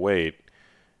severely overweight,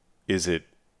 would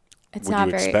you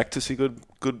expect to see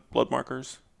good blood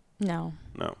markers? No,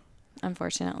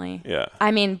 unfortunately. Yeah. I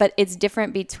mean, but it's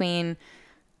different between.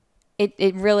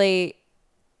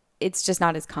 It's just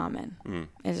not as common.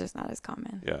 It's just not as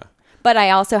common. Yeah. But I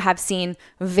also have seen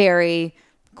very,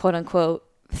 quote unquote,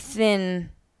 thin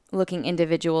looking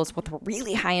individuals with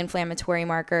really high inflammatory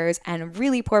markers and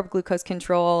really poor glucose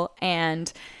control.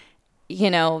 And,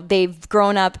 they've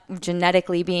grown up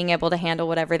genetically being able to handle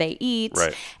whatever they eat.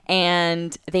 Right.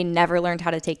 And they never learned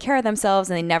how to take care of themselves,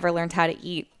 and they never learned how to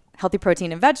eat healthy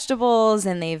protein and vegetables.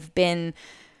 And they've been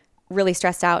really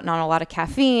stressed out and on a lot of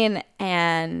caffeine,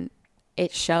 and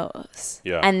it shows.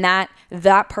 Yeah. And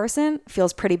that person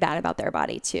feels pretty bad about their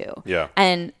body too. Yeah.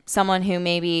 And someone who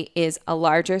maybe is a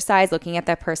larger size looking at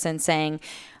that person saying,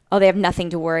 oh, they have nothing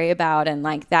to worry about, and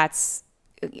like that's,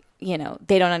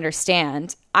 they don't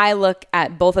understand. I look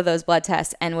at both of those blood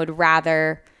tests and would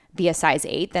rather be a size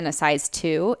 8 than a size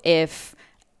 2 if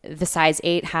the size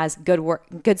 8 has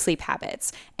good sleep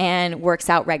habits and works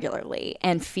out regularly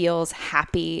and feels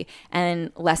happy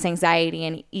and less anxiety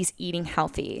and is eating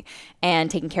healthy and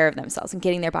taking care of themselves and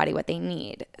getting their body what they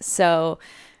need. So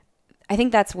I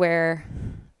think that's where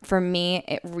for me,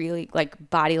 it really like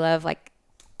body love, like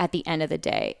at the end of the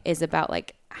day is about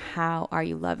like, how are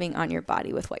you loving on your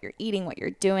body with what you're eating, what you're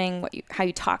doing, how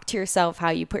you talk to yourself,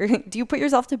 do you put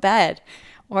yourself to bed,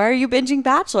 or are you binging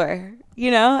Bachelor?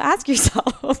 Ask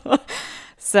yourself.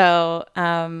 So,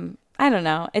 I don't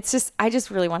know. I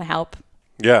just really want to help.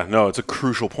 Yeah, no, it's a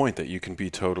crucial point that you can be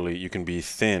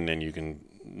thin and you can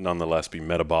nonetheless be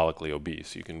metabolically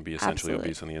obese. You can be essentially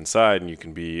obese on the inside, and you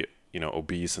can be,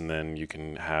 obese, and then you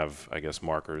can have, I guess,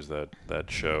 markers that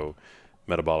show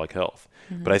metabolic health.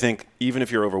 Mm-hmm. But I think even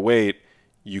if you're overweight,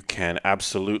 you can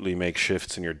absolutely make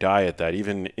shifts in your diet that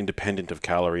even independent of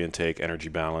calorie intake, energy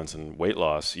balance, and weight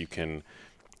loss, you can,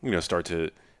 start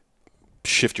to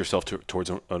shift yourself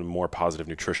towards a more positive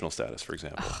nutritional status, for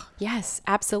example. Oh, yes,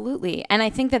 absolutely. And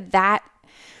I think that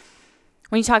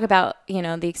when you talk about,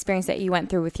 the experience that you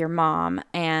went through with your mom,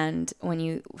 and when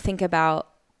you think about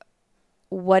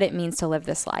what it means to live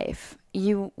this life,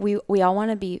 we all want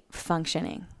to be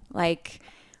functioning, like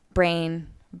brain,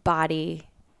 body,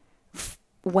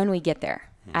 when we get there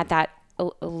at that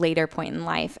later point in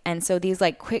life. And so these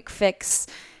like quick fix,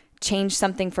 change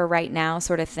something for right now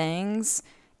sort of things,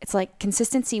 it's like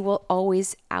consistency will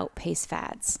always outpace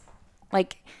fads.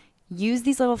 Like use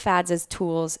these little fads as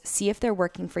tools, see if they're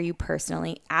working for you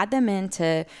personally, add them in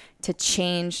to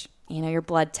change, your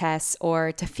blood tests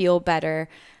or to feel better,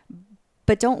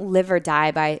 but don't live or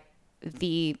die by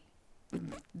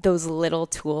those little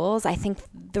tools. I think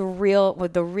the real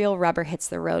rubber hits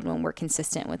the road when we're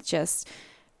consistent with just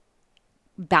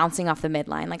bouncing off the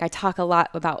midline. Like I talk a lot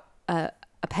about a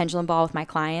pendulum ball with my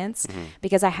clients,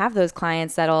 because I have those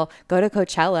clients that'll go to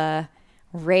Coachella,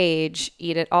 rage,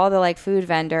 eat at all the like food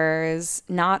vendors,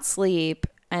 not sleep,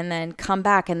 and then come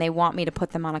back and they want me to put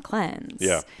them on a cleanse.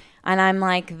 Yeah. And I'm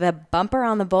like the bumper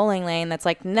on the bowling lane that's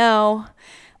like, no,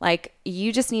 like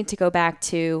you just need to go back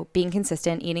to being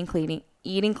consistent, eating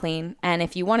clean. And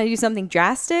if you want to do something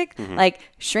drastic, like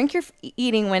shrink your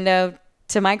eating window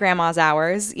to my grandma's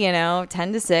hours, 10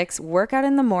 to 6, work out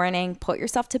in the morning, put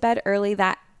yourself to bed early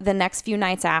the next few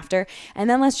nights after. And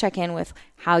then let's check in with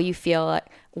how you feel.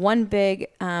 One big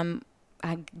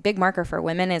marker for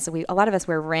women is a lot of us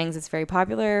wear rings. It's very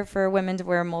popular for women to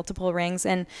wear multiple rings.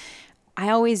 And I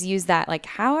always use that, like,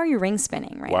 how are your rings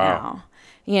spinning right now?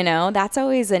 That's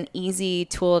always an easy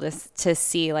tool to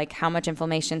see like how much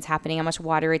inflammation is happening, how much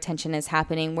water retention is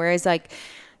happening. Whereas like,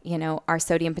 our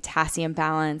sodium potassium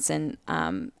balance. And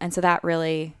so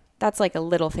that's like a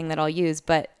little thing that I'll use,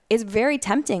 but it's very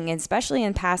tempting, especially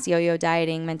in past yo-yo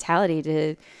dieting mentality,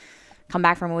 to come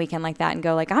back from a weekend like that and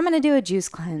go like, I'm going to do a juice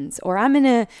cleanse, or I'm going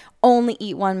to only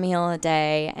eat one meal a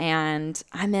day, and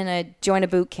I'm going to join a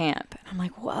boot camp. And I'm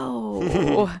like,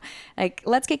 whoa, like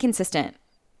let's get consistent,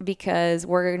 because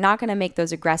we're not going to make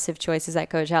those aggressive choices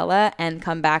at Coachella and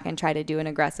come back and try to do an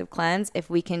aggressive cleanse if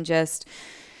we can just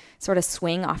sort of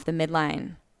swing off the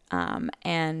midline.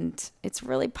 And it's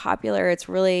really popular. It's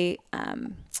really,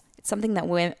 it's something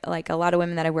that like a lot of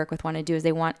women that I work with want to do, is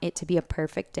they want it to be a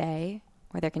perfect day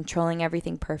where they're controlling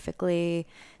everything perfectly.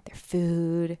 Their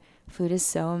food is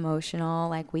so emotional.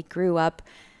 Like we grew up,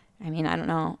 I mean, I don't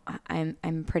know.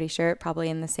 I'm pretty sure probably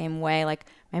in the same way. Like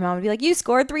my mom would be like, you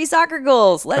scored 3 soccer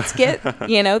goals. Let's get,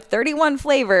 31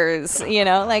 flavors,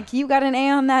 like you got an A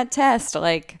on that test.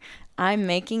 Like I'm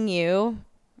making you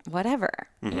whatever,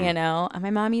 And my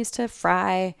mom used to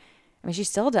fry, I mean, she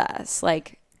still does,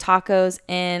 like tacos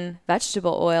in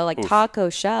vegetable oil, like taco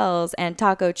shells and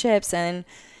taco chips. And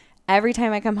every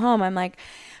time I come home, I'm like,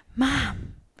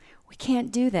 Mom, we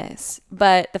can't do this.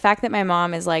 But the fact that my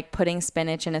mom is like putting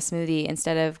spinach in a smoothie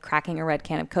instead of cracking a red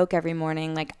can of Coke every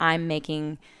morning, like I'm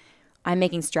making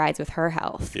strides with her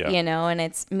health, and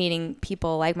it's meeting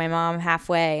people like my mom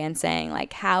halfway and saying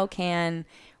like, how can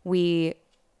we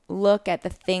look at the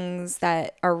things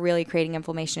that are really creating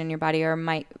inflammation in your body or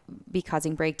might be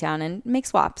causing breakdown, and make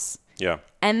swaps. Yeah.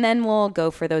 And then we'll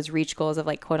go for those reach goals of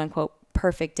like quote unquote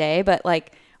perfect day. But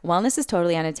like wellness is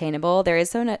totally unattainable. There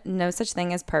is no such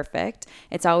thing as perfect.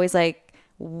 It's always like,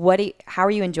 how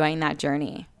are you enjoying that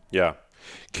journey? Yeah.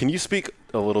 Can you speak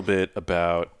a little bit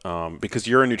about, because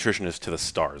you're a nutritionist to the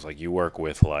stars, like you work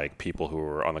with like people who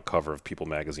are on the cover of People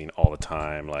magazine all the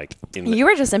time, like you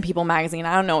were just in People magazine.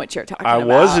 I don't know what you're talking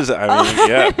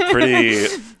about. Pretty.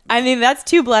 I mean, that's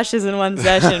 2 blushes in one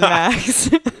session, Max.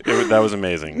 That was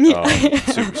amazing.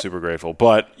 Super grateful.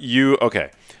 But you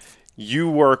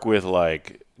work with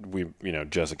like,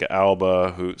 Jessica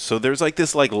Alba, so there's like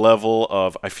this like level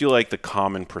of, I feel like the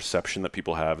common perception that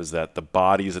people have is that the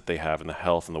bodies that they have and the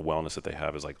health and the wellness that they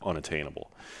have is like unattainable.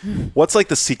 What's like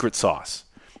the secret sauce?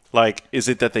 Like, is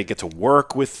it that they get to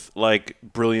work with like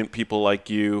brilliant people like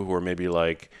you who are maybe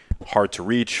like hard to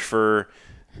reach for,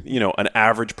 an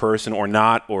average person or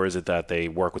not? Or is it that they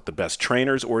work with the best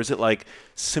trainers? Or is it like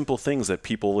simple things that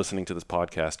people listening to this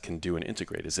podcast can do and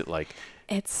integrate? Is it like...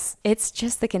 It's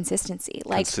just the consistency.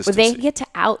 Like they get to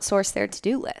outsource their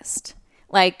to-do list.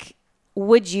 Like,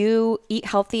 would you eat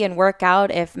healthy and work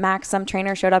out if Max, some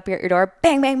trainer, showed up at your door?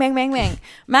 Bang, bang, bang, bang, bang.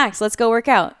 Max, let's go work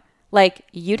out. Like,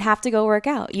 you'd have to go work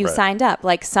out. You signed up.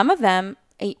 Like, some of them,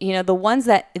 the ones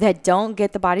that don't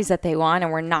get the bodies that they want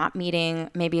and we're not meeting,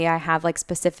 maybe I have like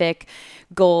specific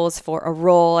goals for a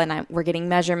role and we're getting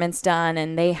measurements done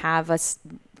and they have a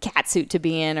cat suit to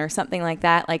be in or something like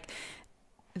that. Like,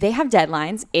 they have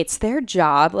deadlines. It's their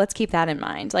job. Let's keep that in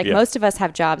mind. Like most of us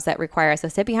have jobs that require us to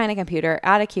sit behind a computer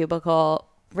at a cubicle,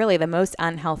 really the most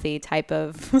unhealthy type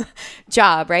of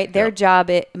job, right? Their job,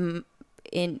 it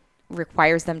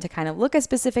requires them to kind of look a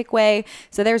specific way.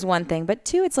 So there's one thing. But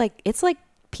two, it's like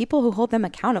people who hold them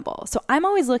accountable. So I'm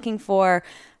always looking for,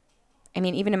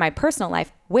 even in my personal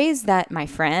life, ways that my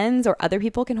friends or other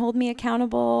people can hold me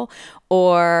accountable,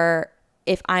 or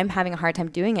if I'm having a hard time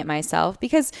doing it myself,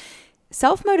 because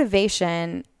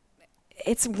self-motivation,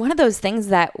 it's one of those things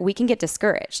that we can get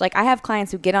discouraged. Like I have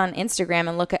clients who get on Instagram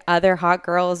and look at other hot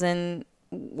girls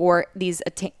or these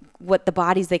what the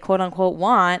bodies they quote unquote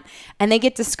want, and they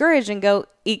get discouraged and go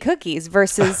eat cookies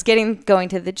versus going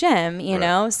to the gym, you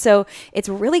know? So it's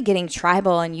really getting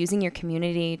tribal and using your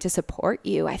community to support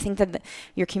you. I think that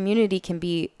your community can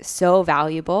be so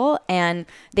valuable, and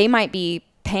they might be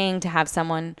paying to have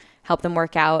someone help them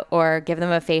work out or give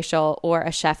them a facial or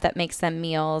a chef that makes them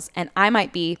meals. And I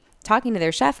might be talking to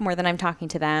their chef more than I'm talking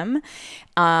to them.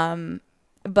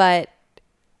 But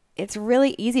it's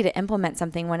really easy to implement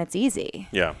something when it's easy.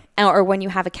 Yeah. Or when you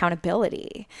have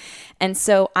accountability. And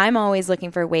so I'm always looking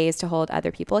for ways to hold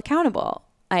other people accountable.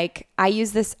 Like I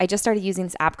just started using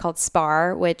this app called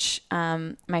Spar, which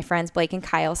my friends Blake and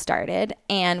Kyle started.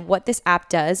 And what this app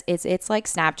does is it's like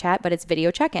Snapchat, but it's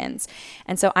video check-ins.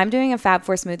 And so I'm doing a Fab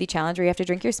 4 smoothie challenge where you have to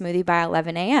drink your smoothie by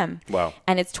 11 a.m. Wow.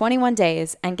 And it's 21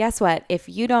 days. And guess what? If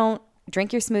you don't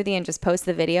drink your smoothie and just post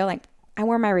the video, like I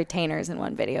wore my retainers in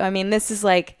one video. This is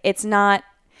like, it's not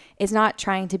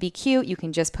trying to be cute. You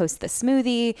can just post the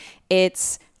smoothie.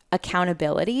 It's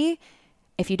accountability.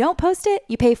 If you don't post it,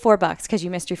 you pay $4 because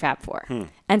you missed your Fab 4.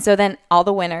 And so then all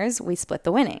the winners, we split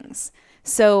the winnings.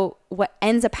 So what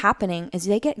ends up happening is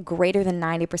they get greater than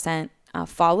 90%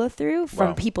 follow through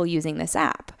from people using this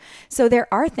app. So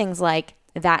there are things like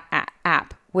that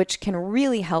app, which can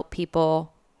really help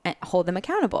people and hold them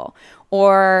accountable.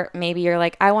 Or maybe you're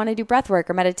like, I want to do breath work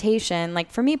or meditation.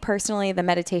 Like for me personally, the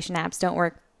meditation apps don't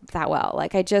work that well.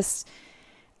 Like it just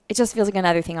feels like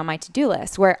another thing on my to-do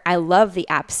list, where I love the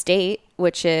app State,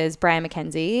 which is Brian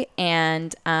McKenzie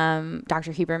and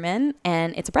Dr. Huberman,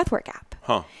 and it's a breathwork app.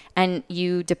 Huh. And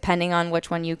you, depending on which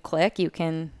one you click, you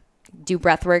can do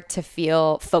breathwork to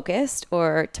feel focused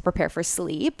or to prepare for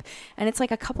sleep. And it's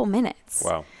like a couple minutes.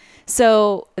 Wow.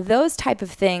 So those type of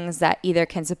things that either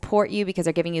can support you because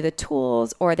they're giving you the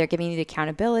tools or they're giving you the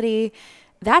accountability,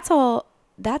 that's all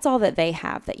that they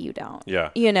have that you don't.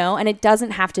 Yeah. And it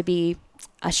doesn't have to be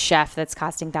a chef that's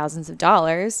costing thousands of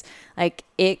dollars. Like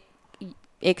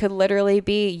it could literally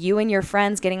be you and your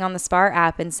friends getting on the Spar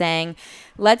app and saying,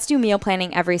 let's do meal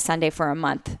planning every Sunday for a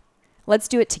month. Let's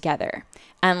do it together.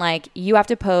 And like you have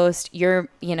to post your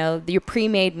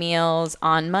pre-made meals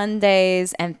on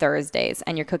Mondays and Thursdays,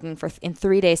 and you're cooking in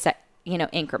 3 day set,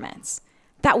 increments.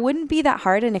 That wouldn't be that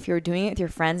hard. And if you were doing it with your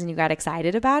friends and you got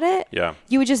excited about it,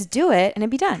 you would just do it and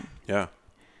it'd be done. Yeah.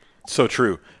 So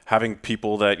true. Having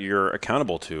people that you're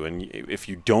accountable to. And if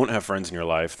you don't have friends in your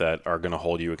life that are going to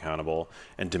hold you accountable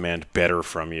and demand better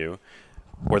from you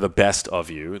or the best of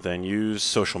you, then use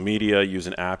social media, use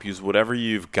an app, use whatever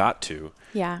you've got to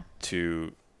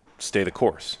stay the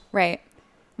course. Right.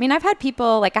 I've had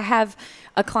people, like I have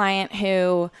a client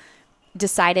who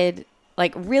decided,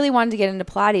 like really wanted to get into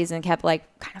Pilates and kept like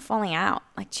kind of falling out.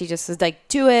 Like she just was like,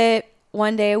 do it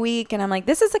one day a week. And I'm like,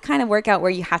 this is the kind of workout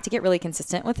where you have to get really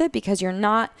consistent with it because you're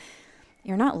not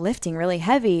lifting really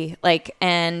heavy. Like,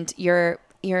 and I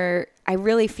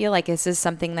really feel like this is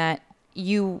something that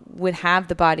you would have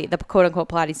the quote unquote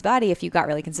Pilates body if you got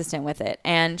really consistent with it.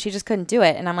 And she just couldn't do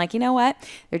it. And I'm like, you know what?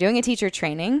 They're doing a teacher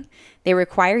training. They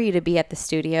require you to be at the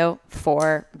studio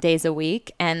 4 days a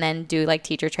week and then do like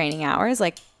teacher training hours.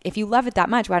 Like if you love it that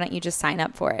much, why don't you just sign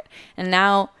up for it? And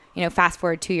now, fast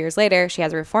forward 2 years later, she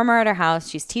has a reformer at her house.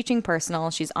 She's teaching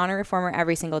personal. She's on a reformer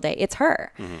every single day. It's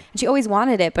her. Mm-hmm. And she always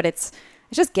wanted it, but it's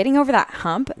just getting over that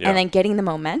hump and then getting the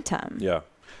momentum. Yeah.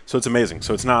 So it's amazing.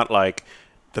 So it's not like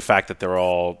the fact that they're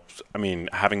all, I mean,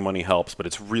 having money helps, but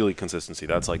it's really consistency.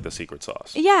 That's like the secret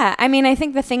sauce. Yeah. I mean, I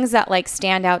think the things that like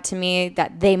stand out to me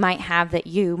that they might have that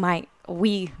you might,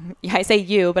 I say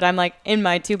you, but I'm like in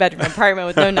my 2-bedroom apartment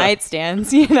with no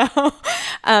nightstands, you know,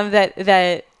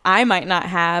 that I might not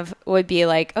have would be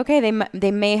like, okay,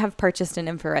 they may have purchased an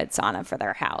infrared sauna for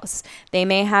their house. They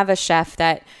may have a chef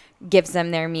that gives them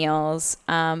their meals.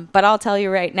 But I'll tell you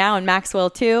right now, and Max will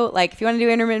too, like if you want to do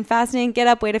intermittent fasting, get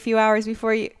up, wait a few hours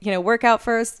before you work out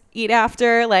first, eat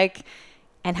after, like,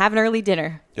 and have an early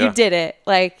dinner. Yeah. You did it.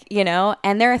 Like,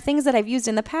 and there are things that I've used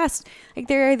in the past. Like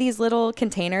there are these little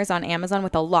containers on Amazon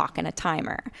with a lock and a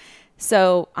timer.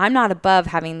 So I'm not above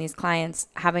having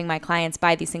my clients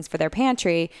buy these things for their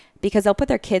pantry because they'll put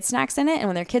their kids' snacks in it. And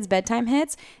when their kids' bedtime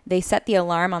hits, they set the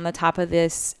alarm on the top of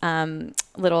this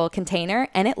little container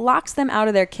and it locks them out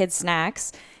of their kids'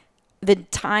 snacks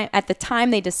at the time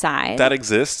they decide. That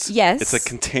exists? Yes. It's a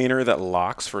container that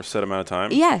locks for a set amount of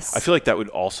time? Yes. I feel like that would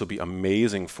also be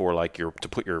amazing for like to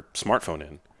put your smartphone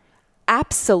in.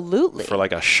 Absolutely. For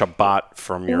like a Shabbat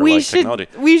from your technology.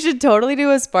 We should totally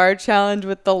do a spar challenge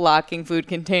with the locking food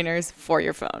containers for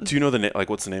your phone. Do you know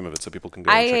what's the name of it so people can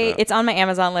go and check it out? It's on my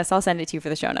Amazon list. I'll send it to you for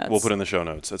the show notes. We'll put it in the show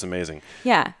notes. That's amazing.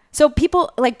 Yeah. So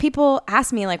people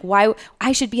ask me like why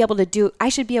I should be able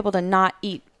to not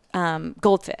eat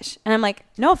goldfish. And I'm like,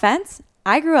 no offense.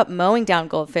 I grew up mowing down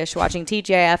goldfish, watching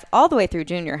TGIF all the way through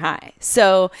junior high.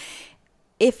 So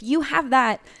if you have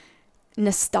that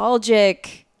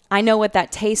nostalgic, I know what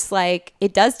that tastes like.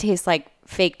 It does taste like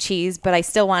fake cheese, but I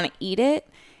still want to eat it.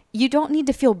 You don't need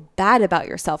to feel bad about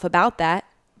yourself about that.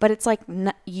 But it's like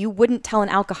you wouldn't tell an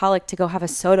alcoholic to go have a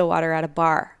soda water at a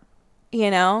bar.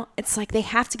 It's like they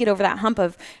have to get over that hump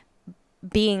of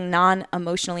being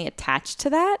non-emotionally attached to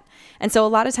that. And so a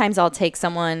lot of times I'll take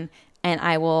someone and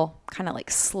I will kind of like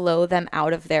slow them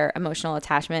out of their emotional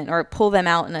attachment or pull them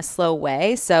out in a slow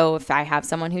way. So if I have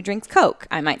someone who drinks Coke,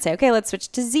 I might say, okay, let's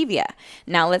switch to Zevia.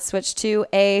 Now let's switch to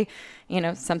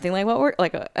something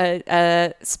like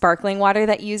a sparkling water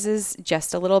that uses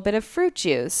just a little bit of fruit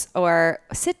juice or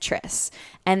citrus.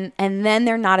 And then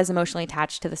they're not as emotionally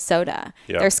attached to the soda.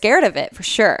 Yeah. They're scared of it for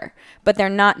sure, but they're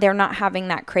not having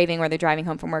that craving where they're driving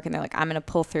home from work and they're like, I'm going to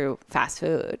pull through fast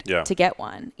food to get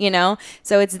one,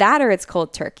 So it's that or it's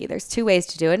cold turkey. There's 2 ways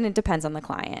to do it and it depends on the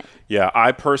client. Yeah.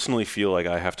 I personally feel like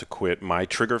I have to quit my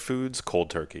trigger foods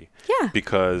cold turkey. Yeah.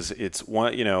 Because it's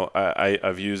one,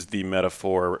 I've used the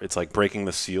metaphor. It's like breaking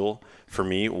the seal for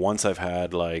me. Once I've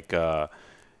had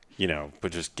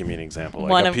but just give me an example.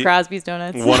 One of Crosby's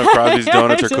donuts. One of Crosby's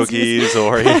donuts or cookies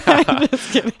or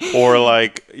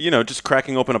just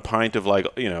cracking open a pint of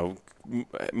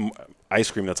ice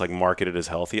cream that's like marketed as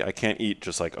healthy. I can't eat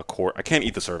just like a quart. I can't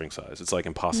eat the serving size. It's like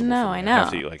impossible. No, for me. I know. I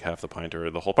have to eat like half the pint or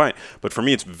the whole pint. But for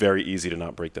me, it's very easy to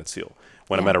not break that seal.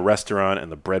 When I'm at a restaurant and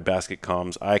the bread basket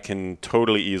comes, I can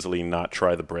totally easily not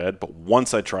try the bread. But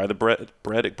once I try the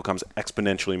bread, it becomes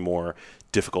exponentially more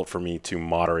difficult for me to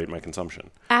moderate my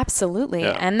consumption. Absolutely.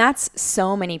 Yeah. And that's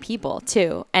so many people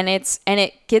too. And it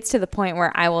gets to the point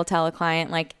where I will tell a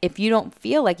client, like, if you don't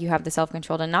feel like you have the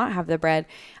self-control to not have the bread,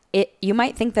 you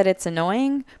might think that it's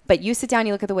annoying, but you sit down,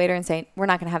 you look at the waiter and say, we're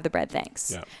not going to have the bread,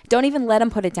 thanks. Yeah. Don't even let them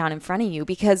put it down in front of you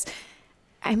because,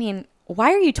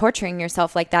 why are you torturing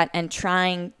yourself like that and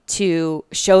trying to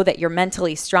show that you're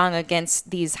mentally strong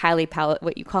against these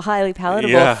what you call highly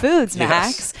palatable foods,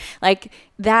 Max? Yes. Like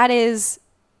that is,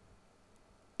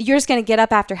 you're just going to get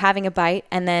up after having a bite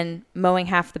and then mowing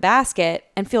half the basket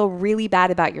and feel really bad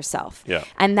about yourself. Yeah.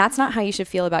 And that's not how you should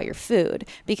feel about your food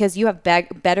because you have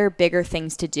better, bigger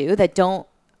things to do that don't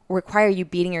require you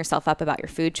beating yourself up about your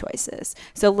food choices.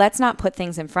 So let's not put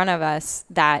things in front of us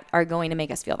that are going to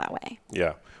make us feel that way.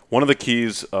 Yeah. One of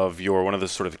the one of the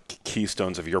sort of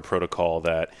keystones of your protocol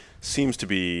that seems to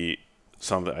be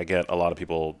I get a lot of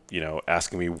people,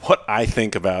 asking me what I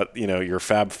think about, your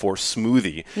Fab 4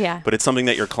 smoothie. Yeah. But it's something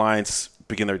that your clients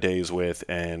begin their days with.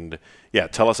 And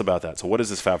tell us about that. So what is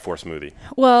this Fab 4 smoothie?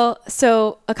 Well,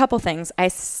 so a couple things. I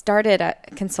started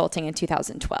consulting in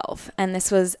 2012, and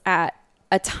this was at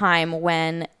a time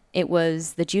when it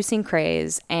was the juicing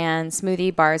craze and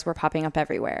smoothie bars were popping up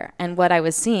everywhere. And what I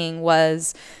was seeing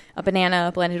was a banana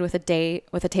blended with a date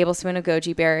with a tablespoon of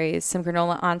goji berries, some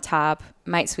granola on top,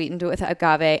 might sweeten it with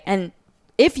agave. And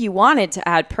if you wanted to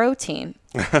add protein,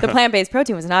 the plant-based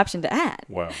protein was an option to add.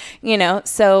 Wow.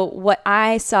 So what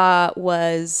I saw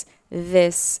was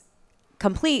this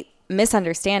complete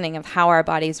misunderstanding of how our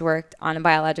bodies worked on a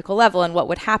biological level and what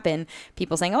would happen.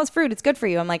 People saying, oh, it's fruit, it's good for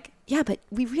you. I'm like, yeah, but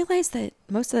we realize that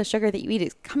most of the sugar that you eat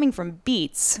is coming from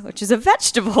beets, which is a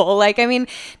vegetable.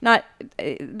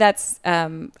 That's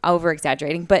over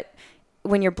exaggerating, but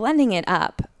when you're blending it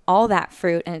up, all that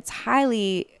fruit, and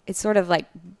it's sort of like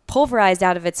pulverized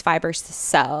out of its fiber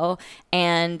cell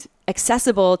and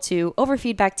accessible to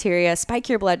overfeed bacteria, spike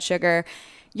your blood sugar,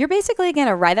 you're basically going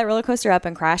to ride that roller coaster up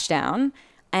and crash down.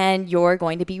 And you're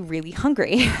going to be really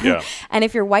hungry. Yeah. And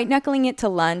if you're white knuckling it to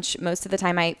lunch, most of the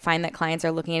time I find that clients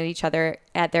are looking at each other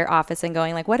at their office and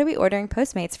going like, what are we ordering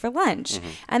Postmates for lunch? Mm-hmm.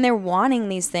 And they're wanting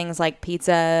these things like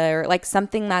pizza or like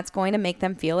something that's going to make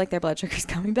them feel like their blood sugar is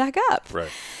coming back up. Right.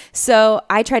 So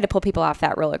I tried to pull people off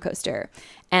that roller coaster.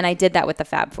 And I did that with the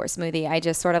Fab 4 smoothie. I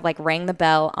just sort of like rang the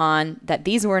bell on that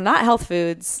these were not health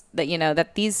foods, that, you know,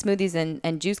 that these smoothies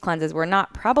and juice cleanses were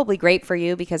not probably great for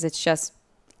you because it's just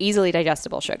easily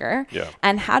digestible sugar. Yeah.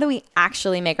 And how do we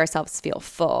actually make ourselves feel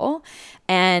full?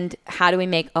 And how do we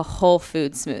make a whole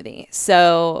food smoothie?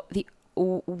 So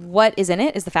what is in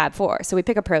it is the Fab 4. So we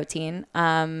pick a protein.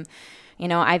 You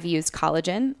know, I've used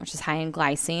collagen, which is high in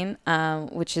glycine,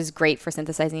 which is great for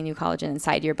synthesizing new collagen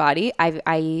inside your body.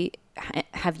 I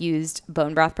have used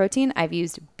bone broth protein. I've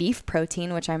used beef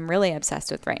protein, which I'm really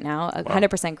obsessed with right now.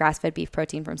 100% grass-fed beef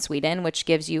protein from Sweden, which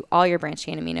gives you all your branched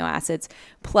chain amino acids,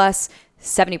 plus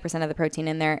 70% of the protein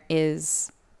in there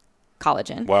is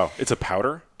collagen. Wow. It's a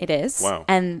powder? It is. Wow.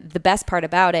 And the best part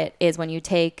about it is when you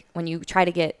try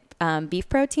to get beef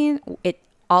protein,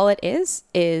 all it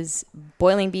is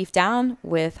boiling beef down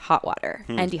with hot water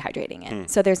and dehydrating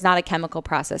it. So there's not a chemical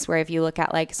process where if you look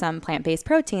at like some plant-based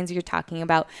proteins, you're talking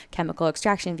about chemical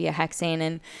extraction via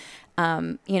hexane.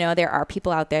 And, you know, there are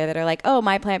people out there that are like, oh,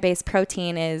 my plant-based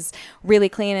protein is really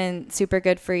clean and super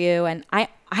good for you. And I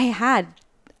had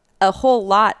a whole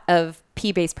lot of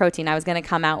pea-based protein I was going to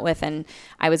come out with, and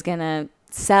I was going to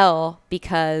sell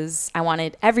because I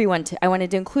wanted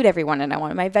to include everyone, and I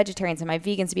wanted my vegetarians and my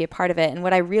vegans to be a part of it. And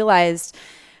what I realized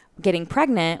getting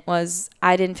pregnant was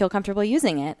I didn't feel comfortable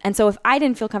using it. And so if I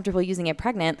didn't feel comfortable using it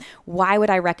pregnant, why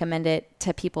would I recommend it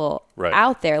to people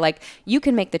out there? Like, you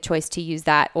can make the choice to use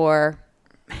that or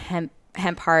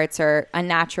hemp hearts or a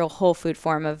natural whole food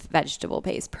form of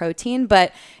vegetable-based protein.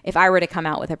 But if I were to come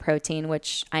out with a protein,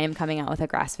 which I am coming out with a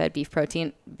grass-fed beef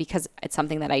protein because it's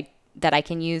something that I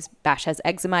can use. Bash has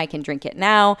eczema. I can drink it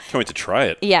now. Can't wait to try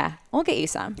it. Yeah. We'll get you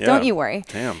some. Yeah. Don't you worry.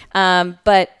 Damn.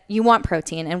 But you want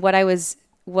protein. And what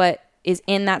is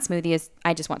in that smoothie is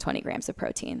I just want 20 grams of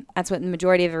protein. That's what the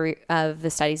majority of the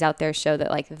studies out there show, that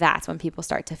like that's when people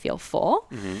start to feel full.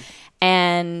 Mm-hmm.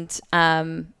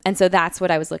 And so that's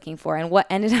what I was looking for. And why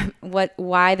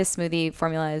the smoothie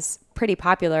formula is pretty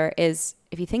popular is,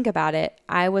 if you think about it,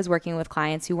 I was working with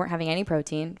clients who weren't having any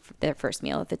protein for their first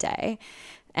meal of the day,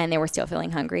 and they were still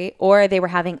feeling hungry, or they were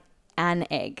having an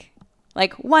egg,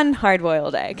 like one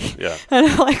hard-boiled egg. Yeah. And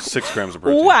I'm like, 6 grams of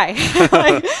protein. Why?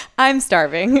 Like, I'm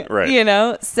starving. Right. You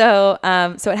know? So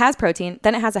it has protein.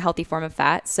 Then it has a healthy form of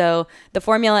fat. So the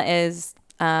formula is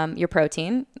your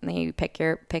protein. You pick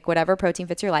whatever protein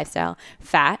fits your lifestyle.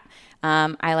 Fat.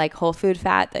 I like whole food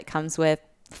fat that comes with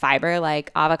fiber,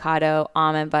 like avocado,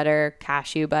 almond butter,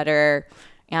 cashew butter,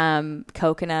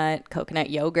 coconut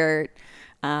yogurt,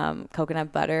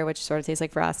 coconut butter, which sort of tastes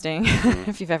like frosting,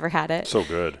 if you've ever had it. So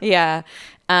good. Yeah.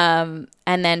 And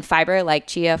then fiber like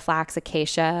chia, flax,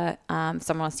 acacia.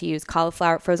 Someone wants to use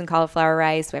frozen cauliflower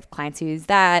rice. We have clients who use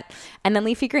that. And then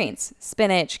leafy greens,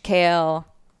 spinach, kale,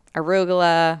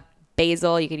 arugula,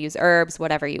 basil. You could use herbs,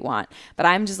 whatever you want. But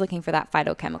I'm just looking for that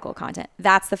phytochemical content.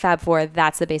 That's the Fab 4.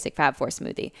 That's the basic Fab 4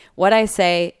 smoothie. What I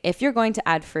say, if you're going to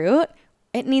add fruit,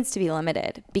 it needs to be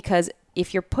limited, because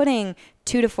if you're putting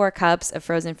 2 to 4 cups of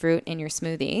frozen fruit in your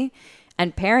smoothie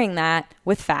and pairing that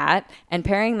with fat and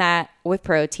pairing that with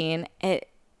protein,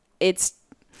 it's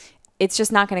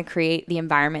just not going to create the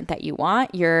environment that you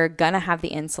want. You're going to have the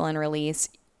insulin release,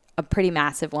 a pretty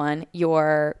massive one.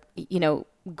 You're,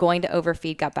 going to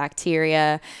overfeed gut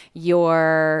bacteria.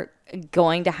 You're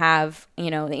going to have, the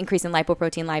increase in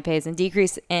lipoprotein lipase and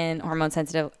decrease in hormone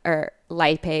sensitive or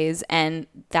lipase. And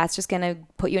that's just going to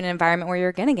put you in an environment where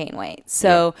you're going to gain weight.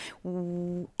 So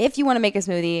if you want to make a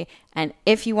smoothie and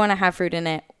if you want to have fruit in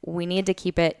it, we need to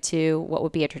keep it to what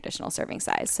would be a traditional serving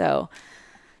size. So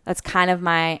that's kind of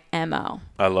my MO.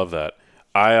 I love that.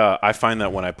 I find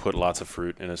that when I put lots of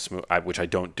fruit in a smoothie, which I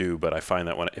don't do, but I find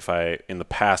that in the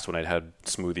past when I'd had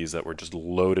smoothies that were just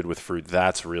loaded with fruit,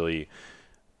 that's really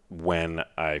when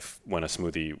a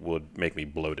smoothie would make me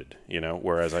bloated,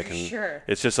 whereas I can, sure.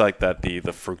 It's just like that, the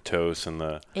fructose and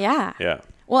the, yeah. Yeah.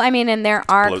 Well, I mean, and there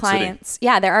are Bloat clients,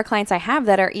 City. there are clients I have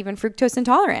that are even fructose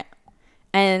intolerant.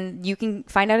 And you can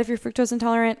find out if you're fructose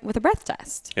intolerant with a breath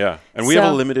test. Yeah. And we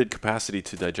have a limited capacity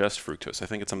to digest fructose. I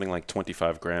think it's something like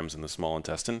 25 grams in the small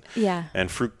intestine. Yeah. And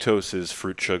fructose is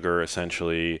fruit sugar,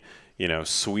 essentially.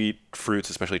 sweet fruits,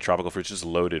 especially tropical fruits, just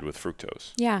loaded with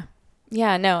fructose. Yeah.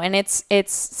 Yeah, no. And it's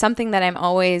something that I'm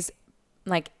always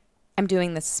like, I'm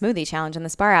doing this smoothie challenge on the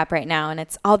Spar app right now. And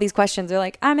it's all these questions. They're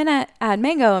like, I'm going to add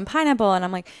mango and pineapple. And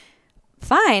I'm like,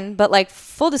 fine. But like,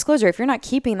 full disclosure, if you're not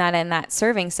keeping that in that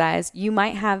serving size, you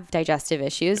might have digestive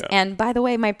issues. Yeah. And by the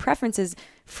way, my preference is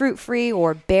fruit-free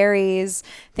or berries,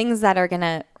 things that are going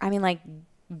to,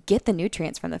 get the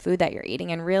nutrients from the food that you're eating.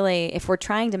 And really, if we're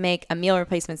trying to make a meal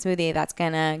replacement smoothie that's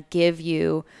going to give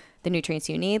you the nutrients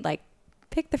you need, like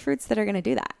pick the fruits that are going to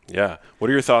do that. Yeah. What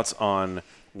are your thoughts on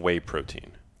whey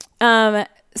protein?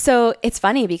 So it's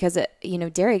funny because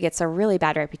dairy has a really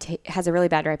bad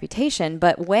reputation,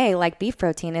 but whey, like beef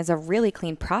protein, is a really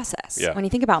clean process. Yeah. When you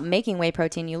think about making whey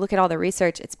protein, you look at all the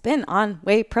research, it's been on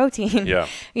whey protein. Yeah.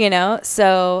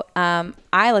 So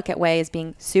I look at whey as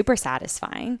being super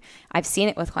satisfying. I've seen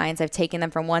it with clients. I've taken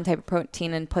them from one type of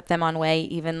protein and put them on whey,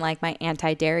 even like my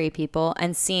anti-dairy people,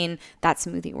 and seen that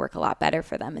smoothie work a lot better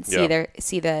for them and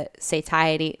see their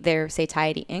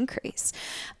satiety increase.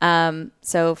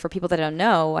 So for people that don't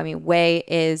know, whey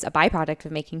is a byproduct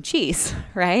of making cheese,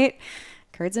 right?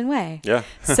 Curds and whey. Yeah.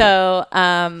 So,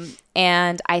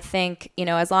 and I think,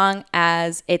 as long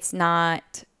as it's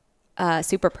not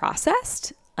super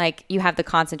processed, like you have the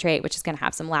concentrate, which is going to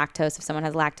have some lactose. If someone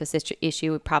has a lactose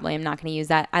issue, probably I'm not going to use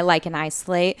that. I like an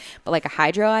isolate, but like a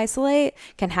hydro isolate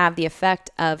can have the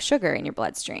effect of sugar in your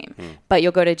bloodstream. But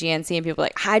you'll go to GNC and people are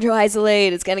like, hydro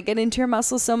isolate, it's going to get into your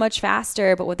muscles so much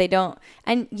faster. But what they don't,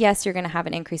 and yes, you're going to have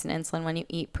an increase in insulin when you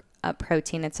eat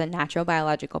protein. It's a natural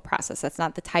biological process. That's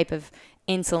not the type of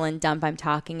insulin dump I'm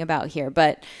talking about here.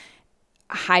 But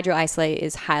hydro isolate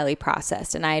is highly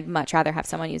processed, and I'd much rather have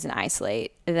someone use an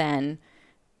isolate than...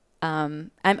 I'm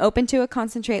open to a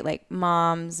concentrate, like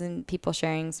moms and people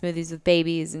sharing smoothies with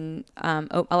babies, and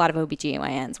a lot of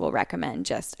OBGYNs will recommend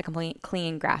just a complete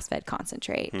clean grass-fed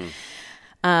concentrate.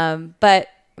 But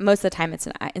most of the time it's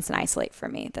an isolate for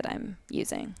me that I'm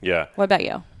using. Yeah. What about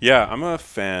you? Yeah, I'm a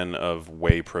fan of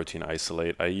whey protein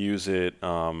isolate. I use it.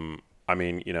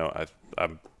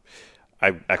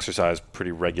 I exercise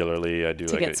pretty regularly. I do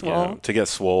to get swole. To get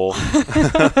swole.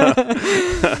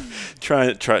 I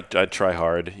try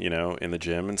hard, in the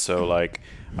gym. And so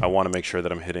I want to make sure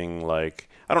that I'm hitting I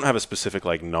don't have a specific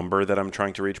number that I'm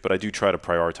trying to reach, but I do try to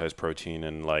prioritize protein.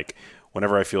 And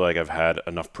whenever I feel like I've had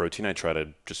enough protein, I try to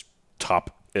just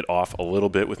top it off a little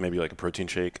bit with maybe a protein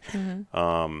shake,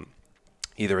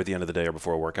 either at the end of the day or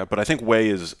before a workout. But I think whey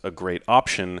is a great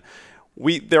option.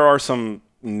 There are some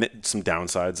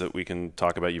downsides that we can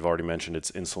talk about. You've already mentioned it's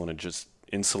insulin, and just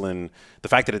insulin, the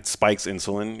fact that it spikes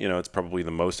insulin, it's probably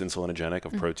the most insulinogenic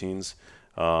of proteins.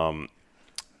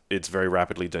 It's very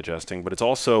rapidly digesting, but it's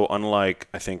also, unlike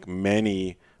I think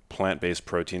many plant-based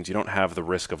proteins, you don't have the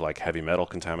risk of heavy metal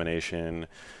contamination.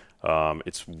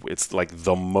 It's like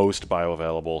the most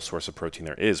bioavailable source of protein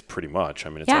there is, pretty much.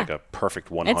 It's like a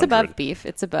perfect 100. It's above beef.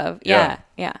 It's above. Yeah.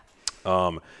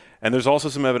 And there's also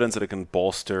some evidence that it can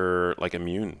bolster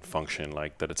immune function,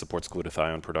 that it supports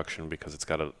glutathione production because it's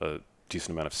got a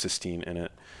decent amount of cysteine in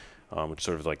it, which is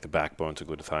sort of the backbone to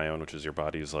glutathione, which is your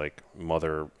body's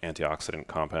mother antioxidant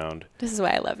compound. This is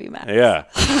why I love you, Matt. Yeah.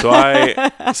 So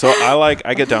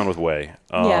I get down with whey.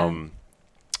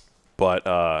 But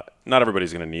not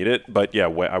everybody's going to need it. But yeah,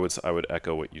 whey, I would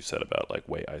echo what you said about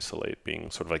whey isolate being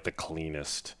sort of the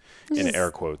cleanest, in air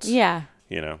quotes. Yeah.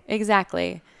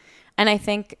 Exactly. And I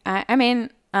think,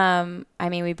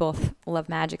 we both love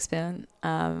Magic Spoon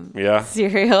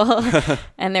cereal,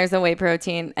 and there's a whey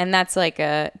protein, and that's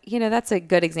that's a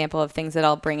good example of things that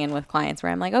I'll bring in with clients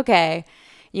where I'm like, okay,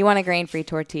 you want a grain-free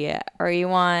tortilla, or you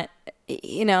want,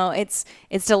 it's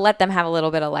to let them have a little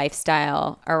bit of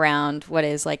lifestyle around what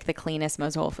is the cleanest,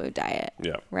 most whole food diet.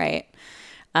 Yeah. Right.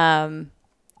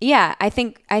 I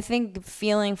think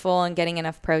feeling full and getting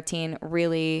enough protein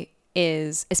really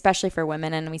is, especially for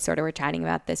women, and we sort of were chatting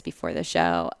about this before the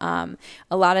show. A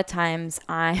lot of times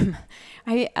I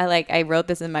wrote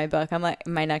this in my book.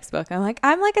 My next book. I'm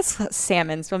like a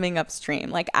salmon swimming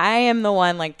upstream. I am the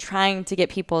one trying to get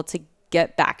people to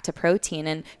get back to protein,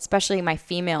 and especially my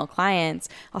female clients,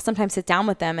 I'll sometimes sit down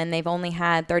with them and they've only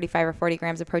had 35 or 40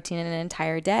 grams of protein in an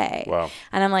entire day. Wow.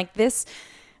 And I'm like, this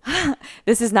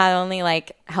is not only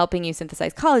helping you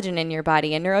synthesize collagen in your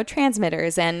body and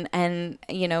neurotransmitters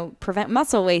and prevent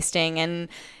muscle wasting, and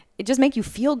it just make you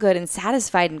feel good and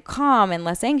satisfied and calm and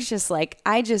less anxious. Like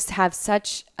I just have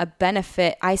such a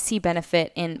benefit. I see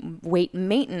benefit in weight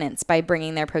maintenance by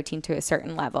bringing their protein to a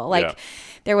certain level. Like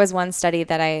there was one study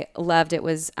that I loved. It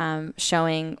was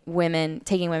showing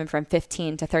taking women from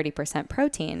 15 to 30%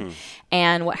 protein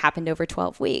and what happened over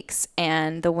 12 weeks.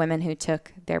 And the women who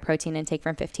took their protein intake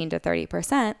from 15 to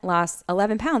 30% lost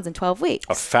 11 pounds in 12 weeks.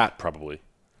 Of fat, probably.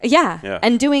 Yeah.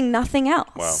 And doing nothing else.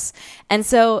 Wow. And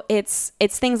so it's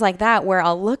things like that where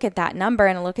I'll look at that number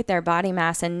and look at their body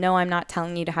mass and no, I'm not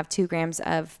telling you to have 2 grams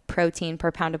of protein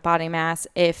per pound of body mass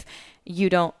if you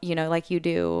don't, like you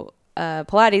do a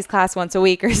Pilates class once a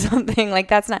week or something. Like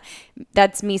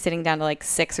that's me sitting down to like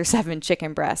 6 or 7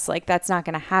 chicken breasts. Like that's not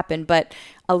going to happen. But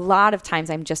a lot of times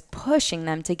I'm just pushing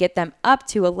them to get them up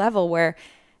to a level where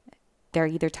they're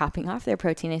either topping off their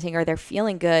protein intake or they're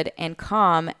feeling good and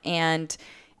calm, and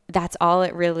that's all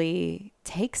it really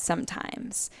takes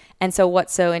sometimes. And so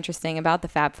what's so interesting about the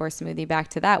Fab Four smoothie, back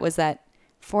to that, was that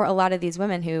for a lot of these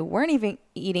women who weren't even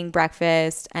eating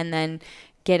breakfast and then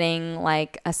getting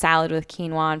like a salad with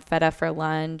quinoa and feta for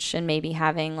lunch and maybe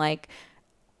having like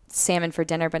salmon for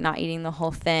dinner but not eating the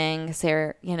whole thing because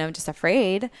they're, just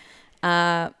afraid,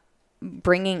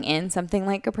 bringing in something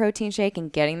like a protein shake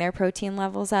and getting their protein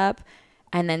levels up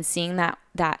and then seeing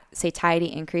that satiety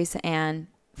increase and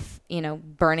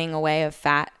burning away of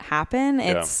fat happen.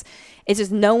 It's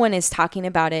just no one is talking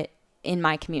about it in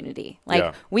my community.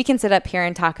 Like we can sit up here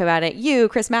and talk about it. You,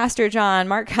 Chris Masterjohn,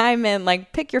 Mark Hyman,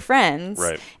 like pick your friends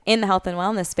in the health and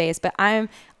wellness space. But I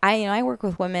work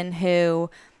with women who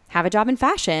have a job in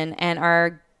fashion and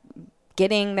are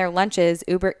getting their lunches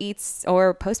Uber Eats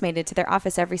or Postmated to their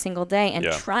office every single day and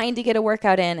trying to get a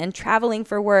workout in and traveling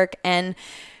for work, and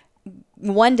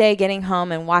one day getting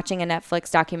home and watching a Netflix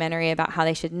documentary about how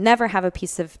they should never have a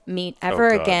piece of meat ever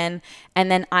again. And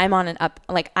then I'm on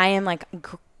I am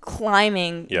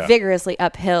climbing vigorously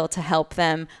uphill to help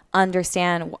them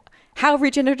understand how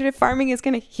regenerative farming is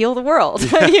going to heal the world.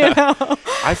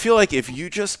 I feel like if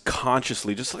you just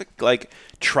consciously, just like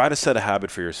try to set a habit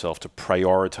for yourself to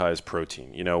prioritize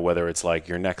protein, whether it's like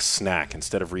your next snack,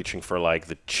 instead of reaching for like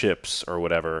the chips or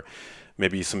whatever,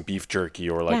 maybe some beef jerky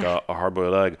or like a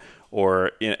hard-boiled egg,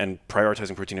 and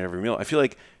prioritizing protein in every meal. I feel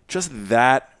like just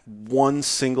that one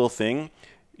single thing,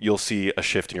 you'll see a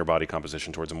shift in your body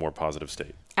composition towards a more positive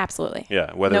state. Absolutely.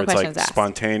 Yeah, whether it's like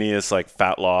spontaneous like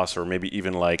fat loss or maybe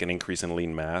even like an increase in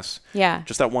lean mass. Yeah.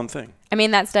 Just that one thing. I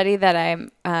mean, that study that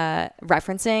I'm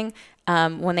referencing,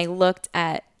 when they looked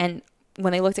at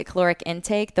caloric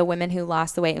intake, the women who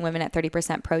lost the weight and women at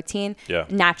 30% protein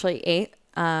naturally ate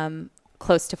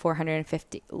close to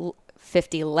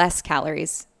 450 less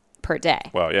calories per day.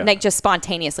 Wow, yeah. Like just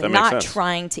spontaneously, not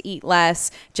trying to eat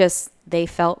less, just they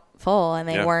felt full and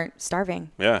they weren't starving.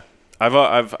 Yeah.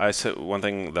 I said one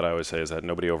thing that I always say is that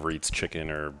nobody overeats chicken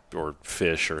or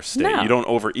fish or steak. No. You don't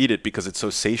overeat it because it's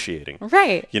so satiating.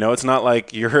 Right. It's not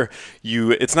like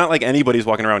it's not like anybody's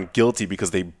walking around guilty because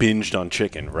they binged on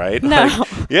chicken, right? No.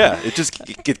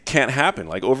 It can't happen.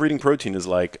 Like overeating protein is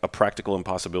like a practical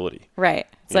impossibility. Right.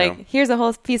 It's like, here's a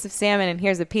whole piece of salmon and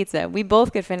here's a pizza. We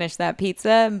both could finish that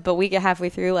pizza, but we get halfway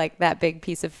through like that big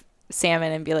piece of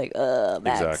salmon and be like, ugh,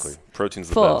 that's exactly. Protein's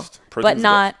the full, best. Protein's but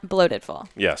not bloated full.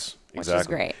 Yes. Exactly. Which is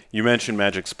great. You mentioned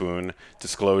Magic Spoon.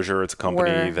 Disclosure, it's a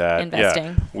company that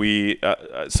investing.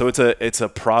 So it's a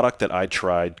product that I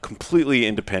tried completely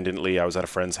independently. I was at a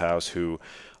friend's house who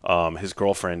his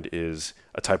girlfriend is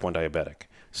a type 1 diabetic.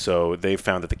 So they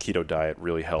found that the keto diet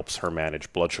really helps her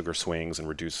manage blood sugar swings and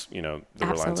reduce, the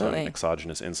reliance on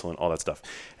exogenous insulin, all that stuff.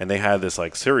 And they had this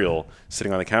like cereal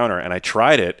sitting on the counter, and I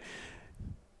tried it.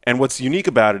 And what's unique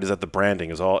about it is that the branding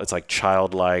it's like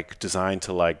childlike, designed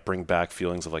to like bring back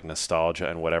feelings of like nostalgia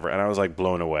and whatever. And I was like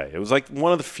blown away. It was like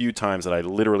one of the few times that I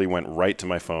literally went right to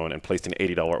my phone and placed an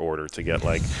 $80 order to get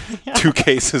like 2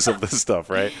 cases of this stuff,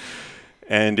 right?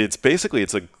 And it's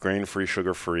a grain-free,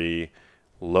 sugar-free,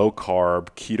 low-carb,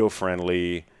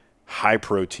 keto-friendly,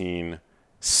 high-protein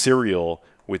cereal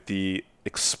with the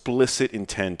explicit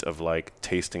intent of like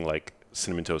tasting like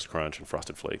Cinnamon Toast Crunch and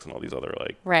Frosted Flakes and all these other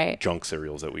like junk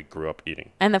cereals that we grew up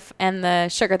eating. And the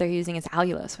sugar they're using is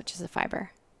allulose, which is a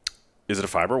fiber. Is it a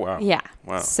fiber? Wow. Yeah.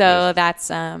 Wow. So that's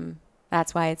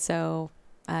why it's so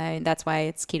that's why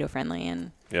it's keto friendly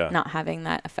and not having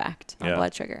that effect on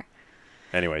blood sugar.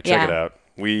 Anyway, check it out.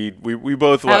 We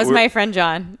both. That was my friend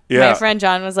John. Yeah. My friend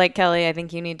John was like, Kelly, I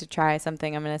think you need to try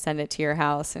something. I'm going to send it to your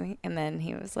house. And then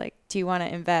he was like, do you want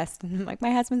to invest? And I'm like,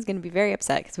 my husband's going to be very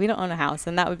upset because we don't own a house.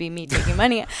 And that would be me taking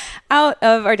money out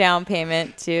of our down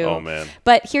payment to. Oh, man.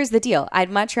 But here's the deal.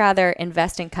 I'd much rather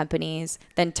invest in companies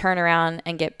than turn around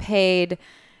and get paid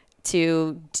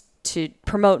to to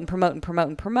promote and promote and promote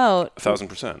and promote.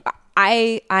 1,000%.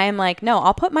 I am like, no,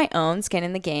 I'll put my own skin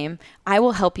in the game. I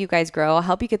will help you guys grow. I'll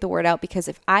help you get the word out, because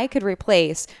if I could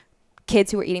replace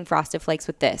kids who are eating Frosted Flakes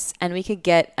with this, and we could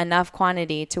get enough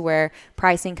quantity to where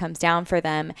pricing comes down for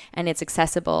them and it's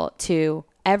accessible to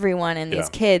everyone, and these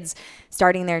kids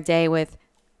starting their day with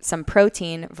some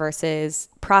protein versus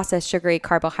processed sugary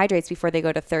carbohydrates before they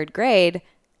go to 3rd grade,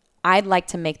 I'd like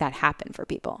to make that happen for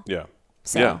people. Yeah.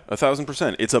 So. Yeah,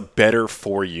 1,000%. It's a better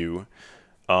for you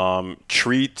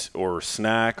treat or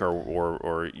snack,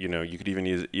 or you know, you could even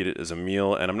eat it as a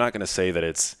meal. And I'm not going to say that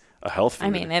it's a health food. I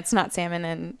mean, it's not salmon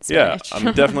and spinach. Yeah, I'm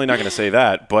definitely not going to say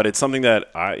that, but it's something that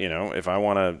I, you know, if I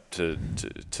want to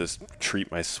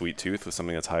treat my sweet tooth with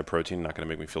something that's high protein, not going to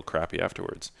make me feel crappy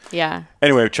afterwards. Yeah.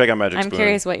 Anyway, check out Magic Spoon. I'm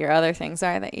curious what your other things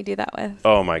are that you do that with.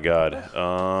 Oh my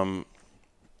God.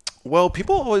 Well,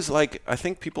 people always I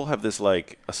think people have this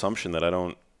assumption that I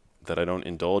don't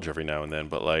indulge every now and then,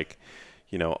 but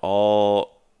you know,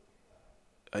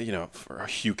 for a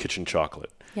Hue Kitchen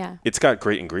chocolate. Yeah. It's got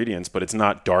great ingredients, but it's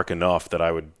not dark enough that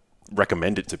I would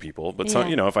recommend it to people. But some,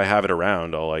 you know, if I have it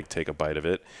around, I'll take a bite of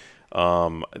it.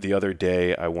 The other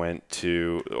day I went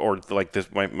to,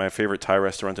 my favorite Thai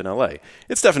restaurant in LA.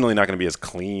 It's definitely not going to be as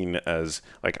clean as,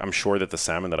 I'm sure that the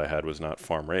salmon that I had was not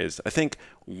farm raised. I think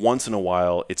once in a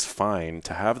while it's fine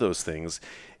to have those things.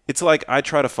 It's I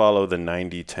try to follow the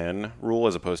 90-10 rule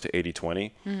as opposed to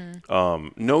 80-20. Mm-hmm.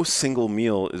 No single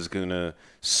meal is going to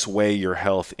sway your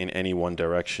health in any one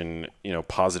direction, you know,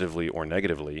 positively or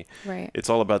negatively. Right. It's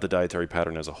all about the dietary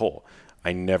pattern as a whole.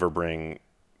 I never bring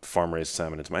farm-raised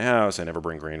salmon into my house. I never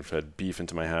bring grain-fed beef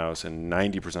into my house. And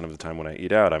 90% of the time when I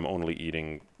eat out, I'm only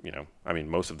eating, you know, I mean,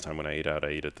 most of the time when I eat out, I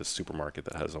eat at the supermarket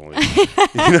that has only,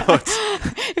 you know.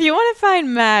 If you want to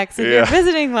find Max, if you're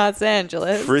visiting Los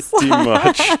Angeles. Pretty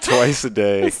much twice a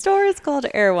day. The store is called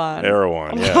Erewhon.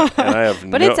 Erewhon, yeah. And I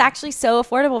have But it's actually so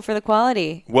affordable for the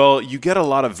quality. Well, you get a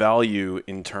lot of value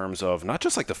in terms of not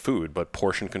just the food, but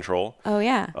portion control. Oh,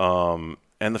 yeah.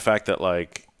 And the fact that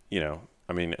you know,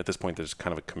 I mean, at this point, there's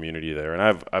kind of a community there, and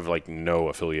I've no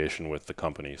affiliation with the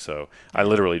company, so I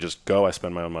literally just go. I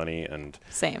spend my own money, and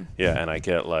same. Yeah, and I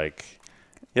get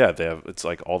they have. It's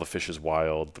all the fish is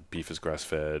wild, the beef is grass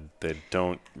fed. They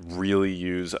don't really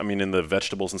use. I mean, in the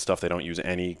vegetables and stuff, they don't use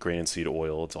any grain and seed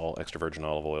oil. It's all extra virgin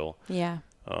olive oil. Yeah.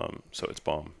 So it's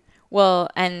bomb. Well,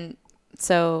 and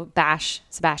so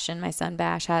Sebastian, my son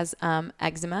Bash, has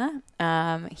eczema.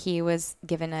 He was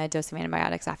given a dose of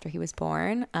antibiotics after he was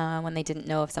born when they didn't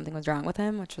know if something was wrong with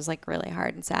him, which was really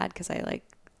hard and sad because I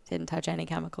didn't touch any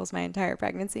chemicals my entire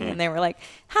pregnancy. And they were like,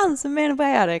 how's some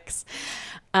antibiotics?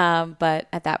 But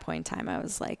at that point in time, I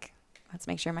was like, let's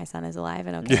make sure my son is alive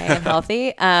and okay and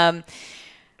healthy.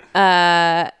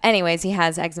 Anyways, he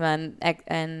has eczema,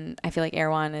 and I feel like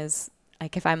Erewhon is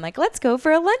if I'm let's go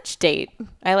for a lunch date,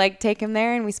 I take him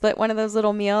there and we split one of those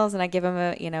little meals and I give him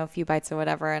a few bites or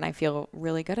whatever, and I feel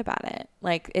really good about it.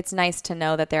 It's nice to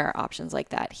know that there are options like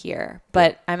that here.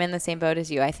 But I'm in the same boat as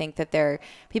you. I think that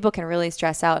people can really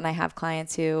stress out, and I have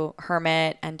clients who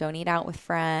hermit and don't eat out with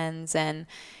friends, and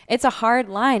it's a hard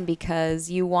line because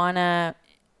you want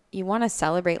to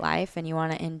celebrate life and you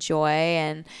want to enjoy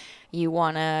and you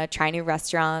want to try new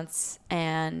restaurants,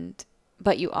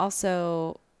 but you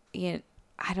also,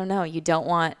 I don't know, you don't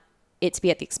want it to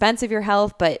be at the expense of your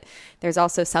health, but there's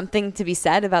also something to be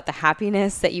said about the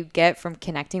happiness that you get from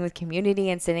connecting with community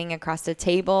and sitting across the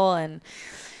table. And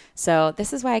so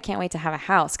this is why I can't wait to have a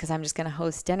house, because I'm just going to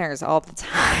host dinners all the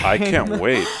time. I can't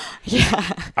wait.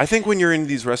 Yeah. I think when you're in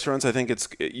these restaurants, I think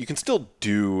you can still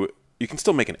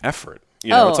make an effort. You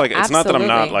know, it's absolutely. not that I'm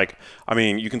not I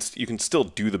mean, you can still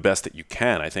do the best that you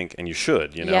can, I think, and you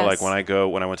should, you know, Yes. when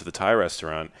I went to the Thai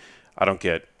restaurant, I don't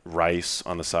get rice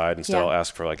on the side. Instead, I'll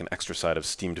ask for an extra side of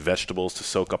steamed vegetables to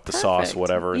soak up the sauce,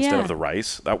 whatever, instead of the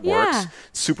rice. That works.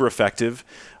 Super effective.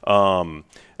 I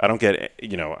don't get,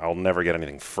 I'll never get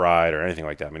anything fried or anything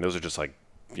like that. I mean, those are just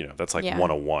that's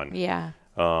 101. Yeah.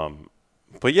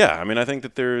 But yeah, I mean, I think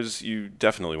that you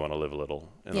definitely want to live a little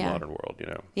in the modern world,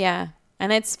 Yeah.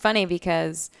 And it's funny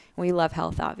because we love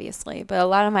health, obviously, but a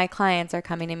lot of my clients are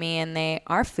coming to me and they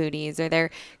are foodies, or they're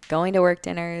going to work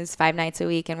dinners 5 nights a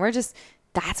week. And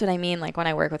that's what I mean. When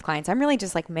I work with clients, I'm really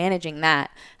just managing that.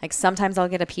 Sometimes I'll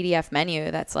get a PDF menu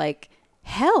that's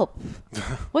help,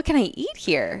 what can I eat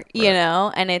here? Right. You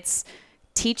know, and it's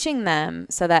teaching them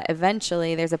so that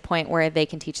eventually there's a point where they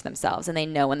can teach themselves, and they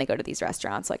know when they go to these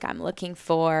restaurants, I'm looking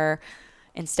for,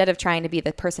 instead of trying to be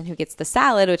the person who gets the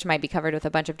salad, which might be covered with a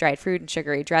bunch of dried fruit and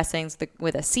sugary dressings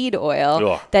with a seed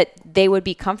oil, that they would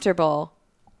be comfortable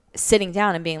sitting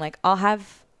down and being I'll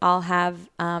have I'll have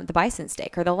the bison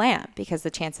steak or the lamb, because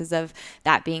the chances of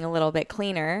that being a little bit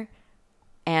cleaner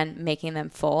and making them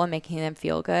full and making them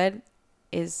feel good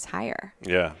is higher.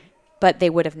 Yeah. But they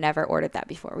would have never ordered that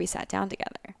before we sat down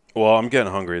together. Well, I'm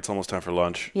getting hungry. It's almost time for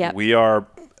lunch. Yep. We are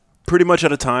pretty much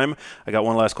out of time. I got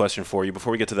one last question for you.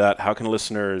 Before we get to that, how can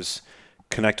listeners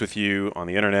connect with you on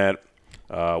the internet?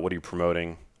 What are you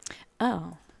promoting?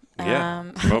 Oh. Yeah.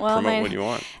 Promote what you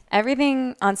want.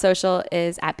 Everything on social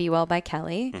is at Be Well by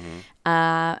Kelly.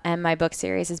 And my book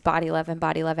series is Body Love and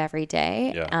Body Love Every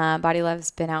Day. Yeah. Body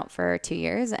Love's been out for 2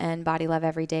 years, and Body Love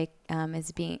Every Day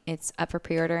it's up for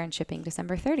pre-order and shipping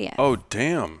December 30th. Oh,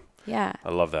 damn. Yeah. I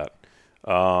love that.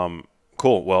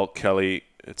 Cool. Well, Kelly,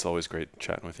 it's always great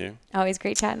chatting with you. Always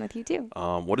great chatting with you too.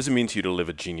 What does it mean to you to live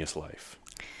a genius life?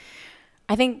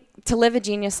 I think to live a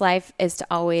genius life is to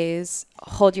always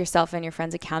hold yourself and your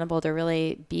friends accountable to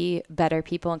really be better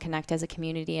people and connect as a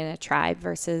community and a tribe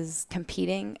versus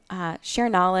competing. Share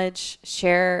knowledge,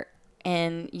 share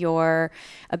in your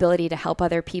ability to help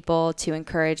other people, to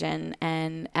encourage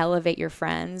and elevate your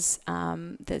friends.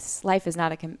 This life is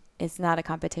not a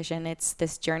competition. It's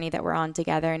this journey that we're on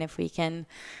together. And if we can,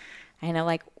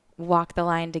 walk the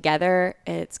line together,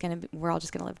 we're all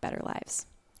just going to live better lives.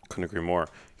 Couldn't agree more.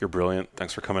 You're brilliant.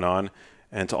 Thanks for coming on.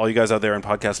 And to all you guys out there in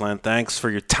podcast land, thanks for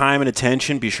your time and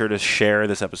attention. Be sure to share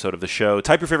this episode of the show.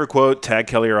 Type your favorite quote, tag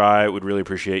Kelly or I. Would really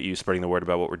appreciate you spreading the word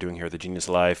about what we're doing here at The Genius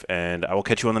Life. And I will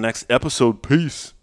catch you on the next episode. Peace.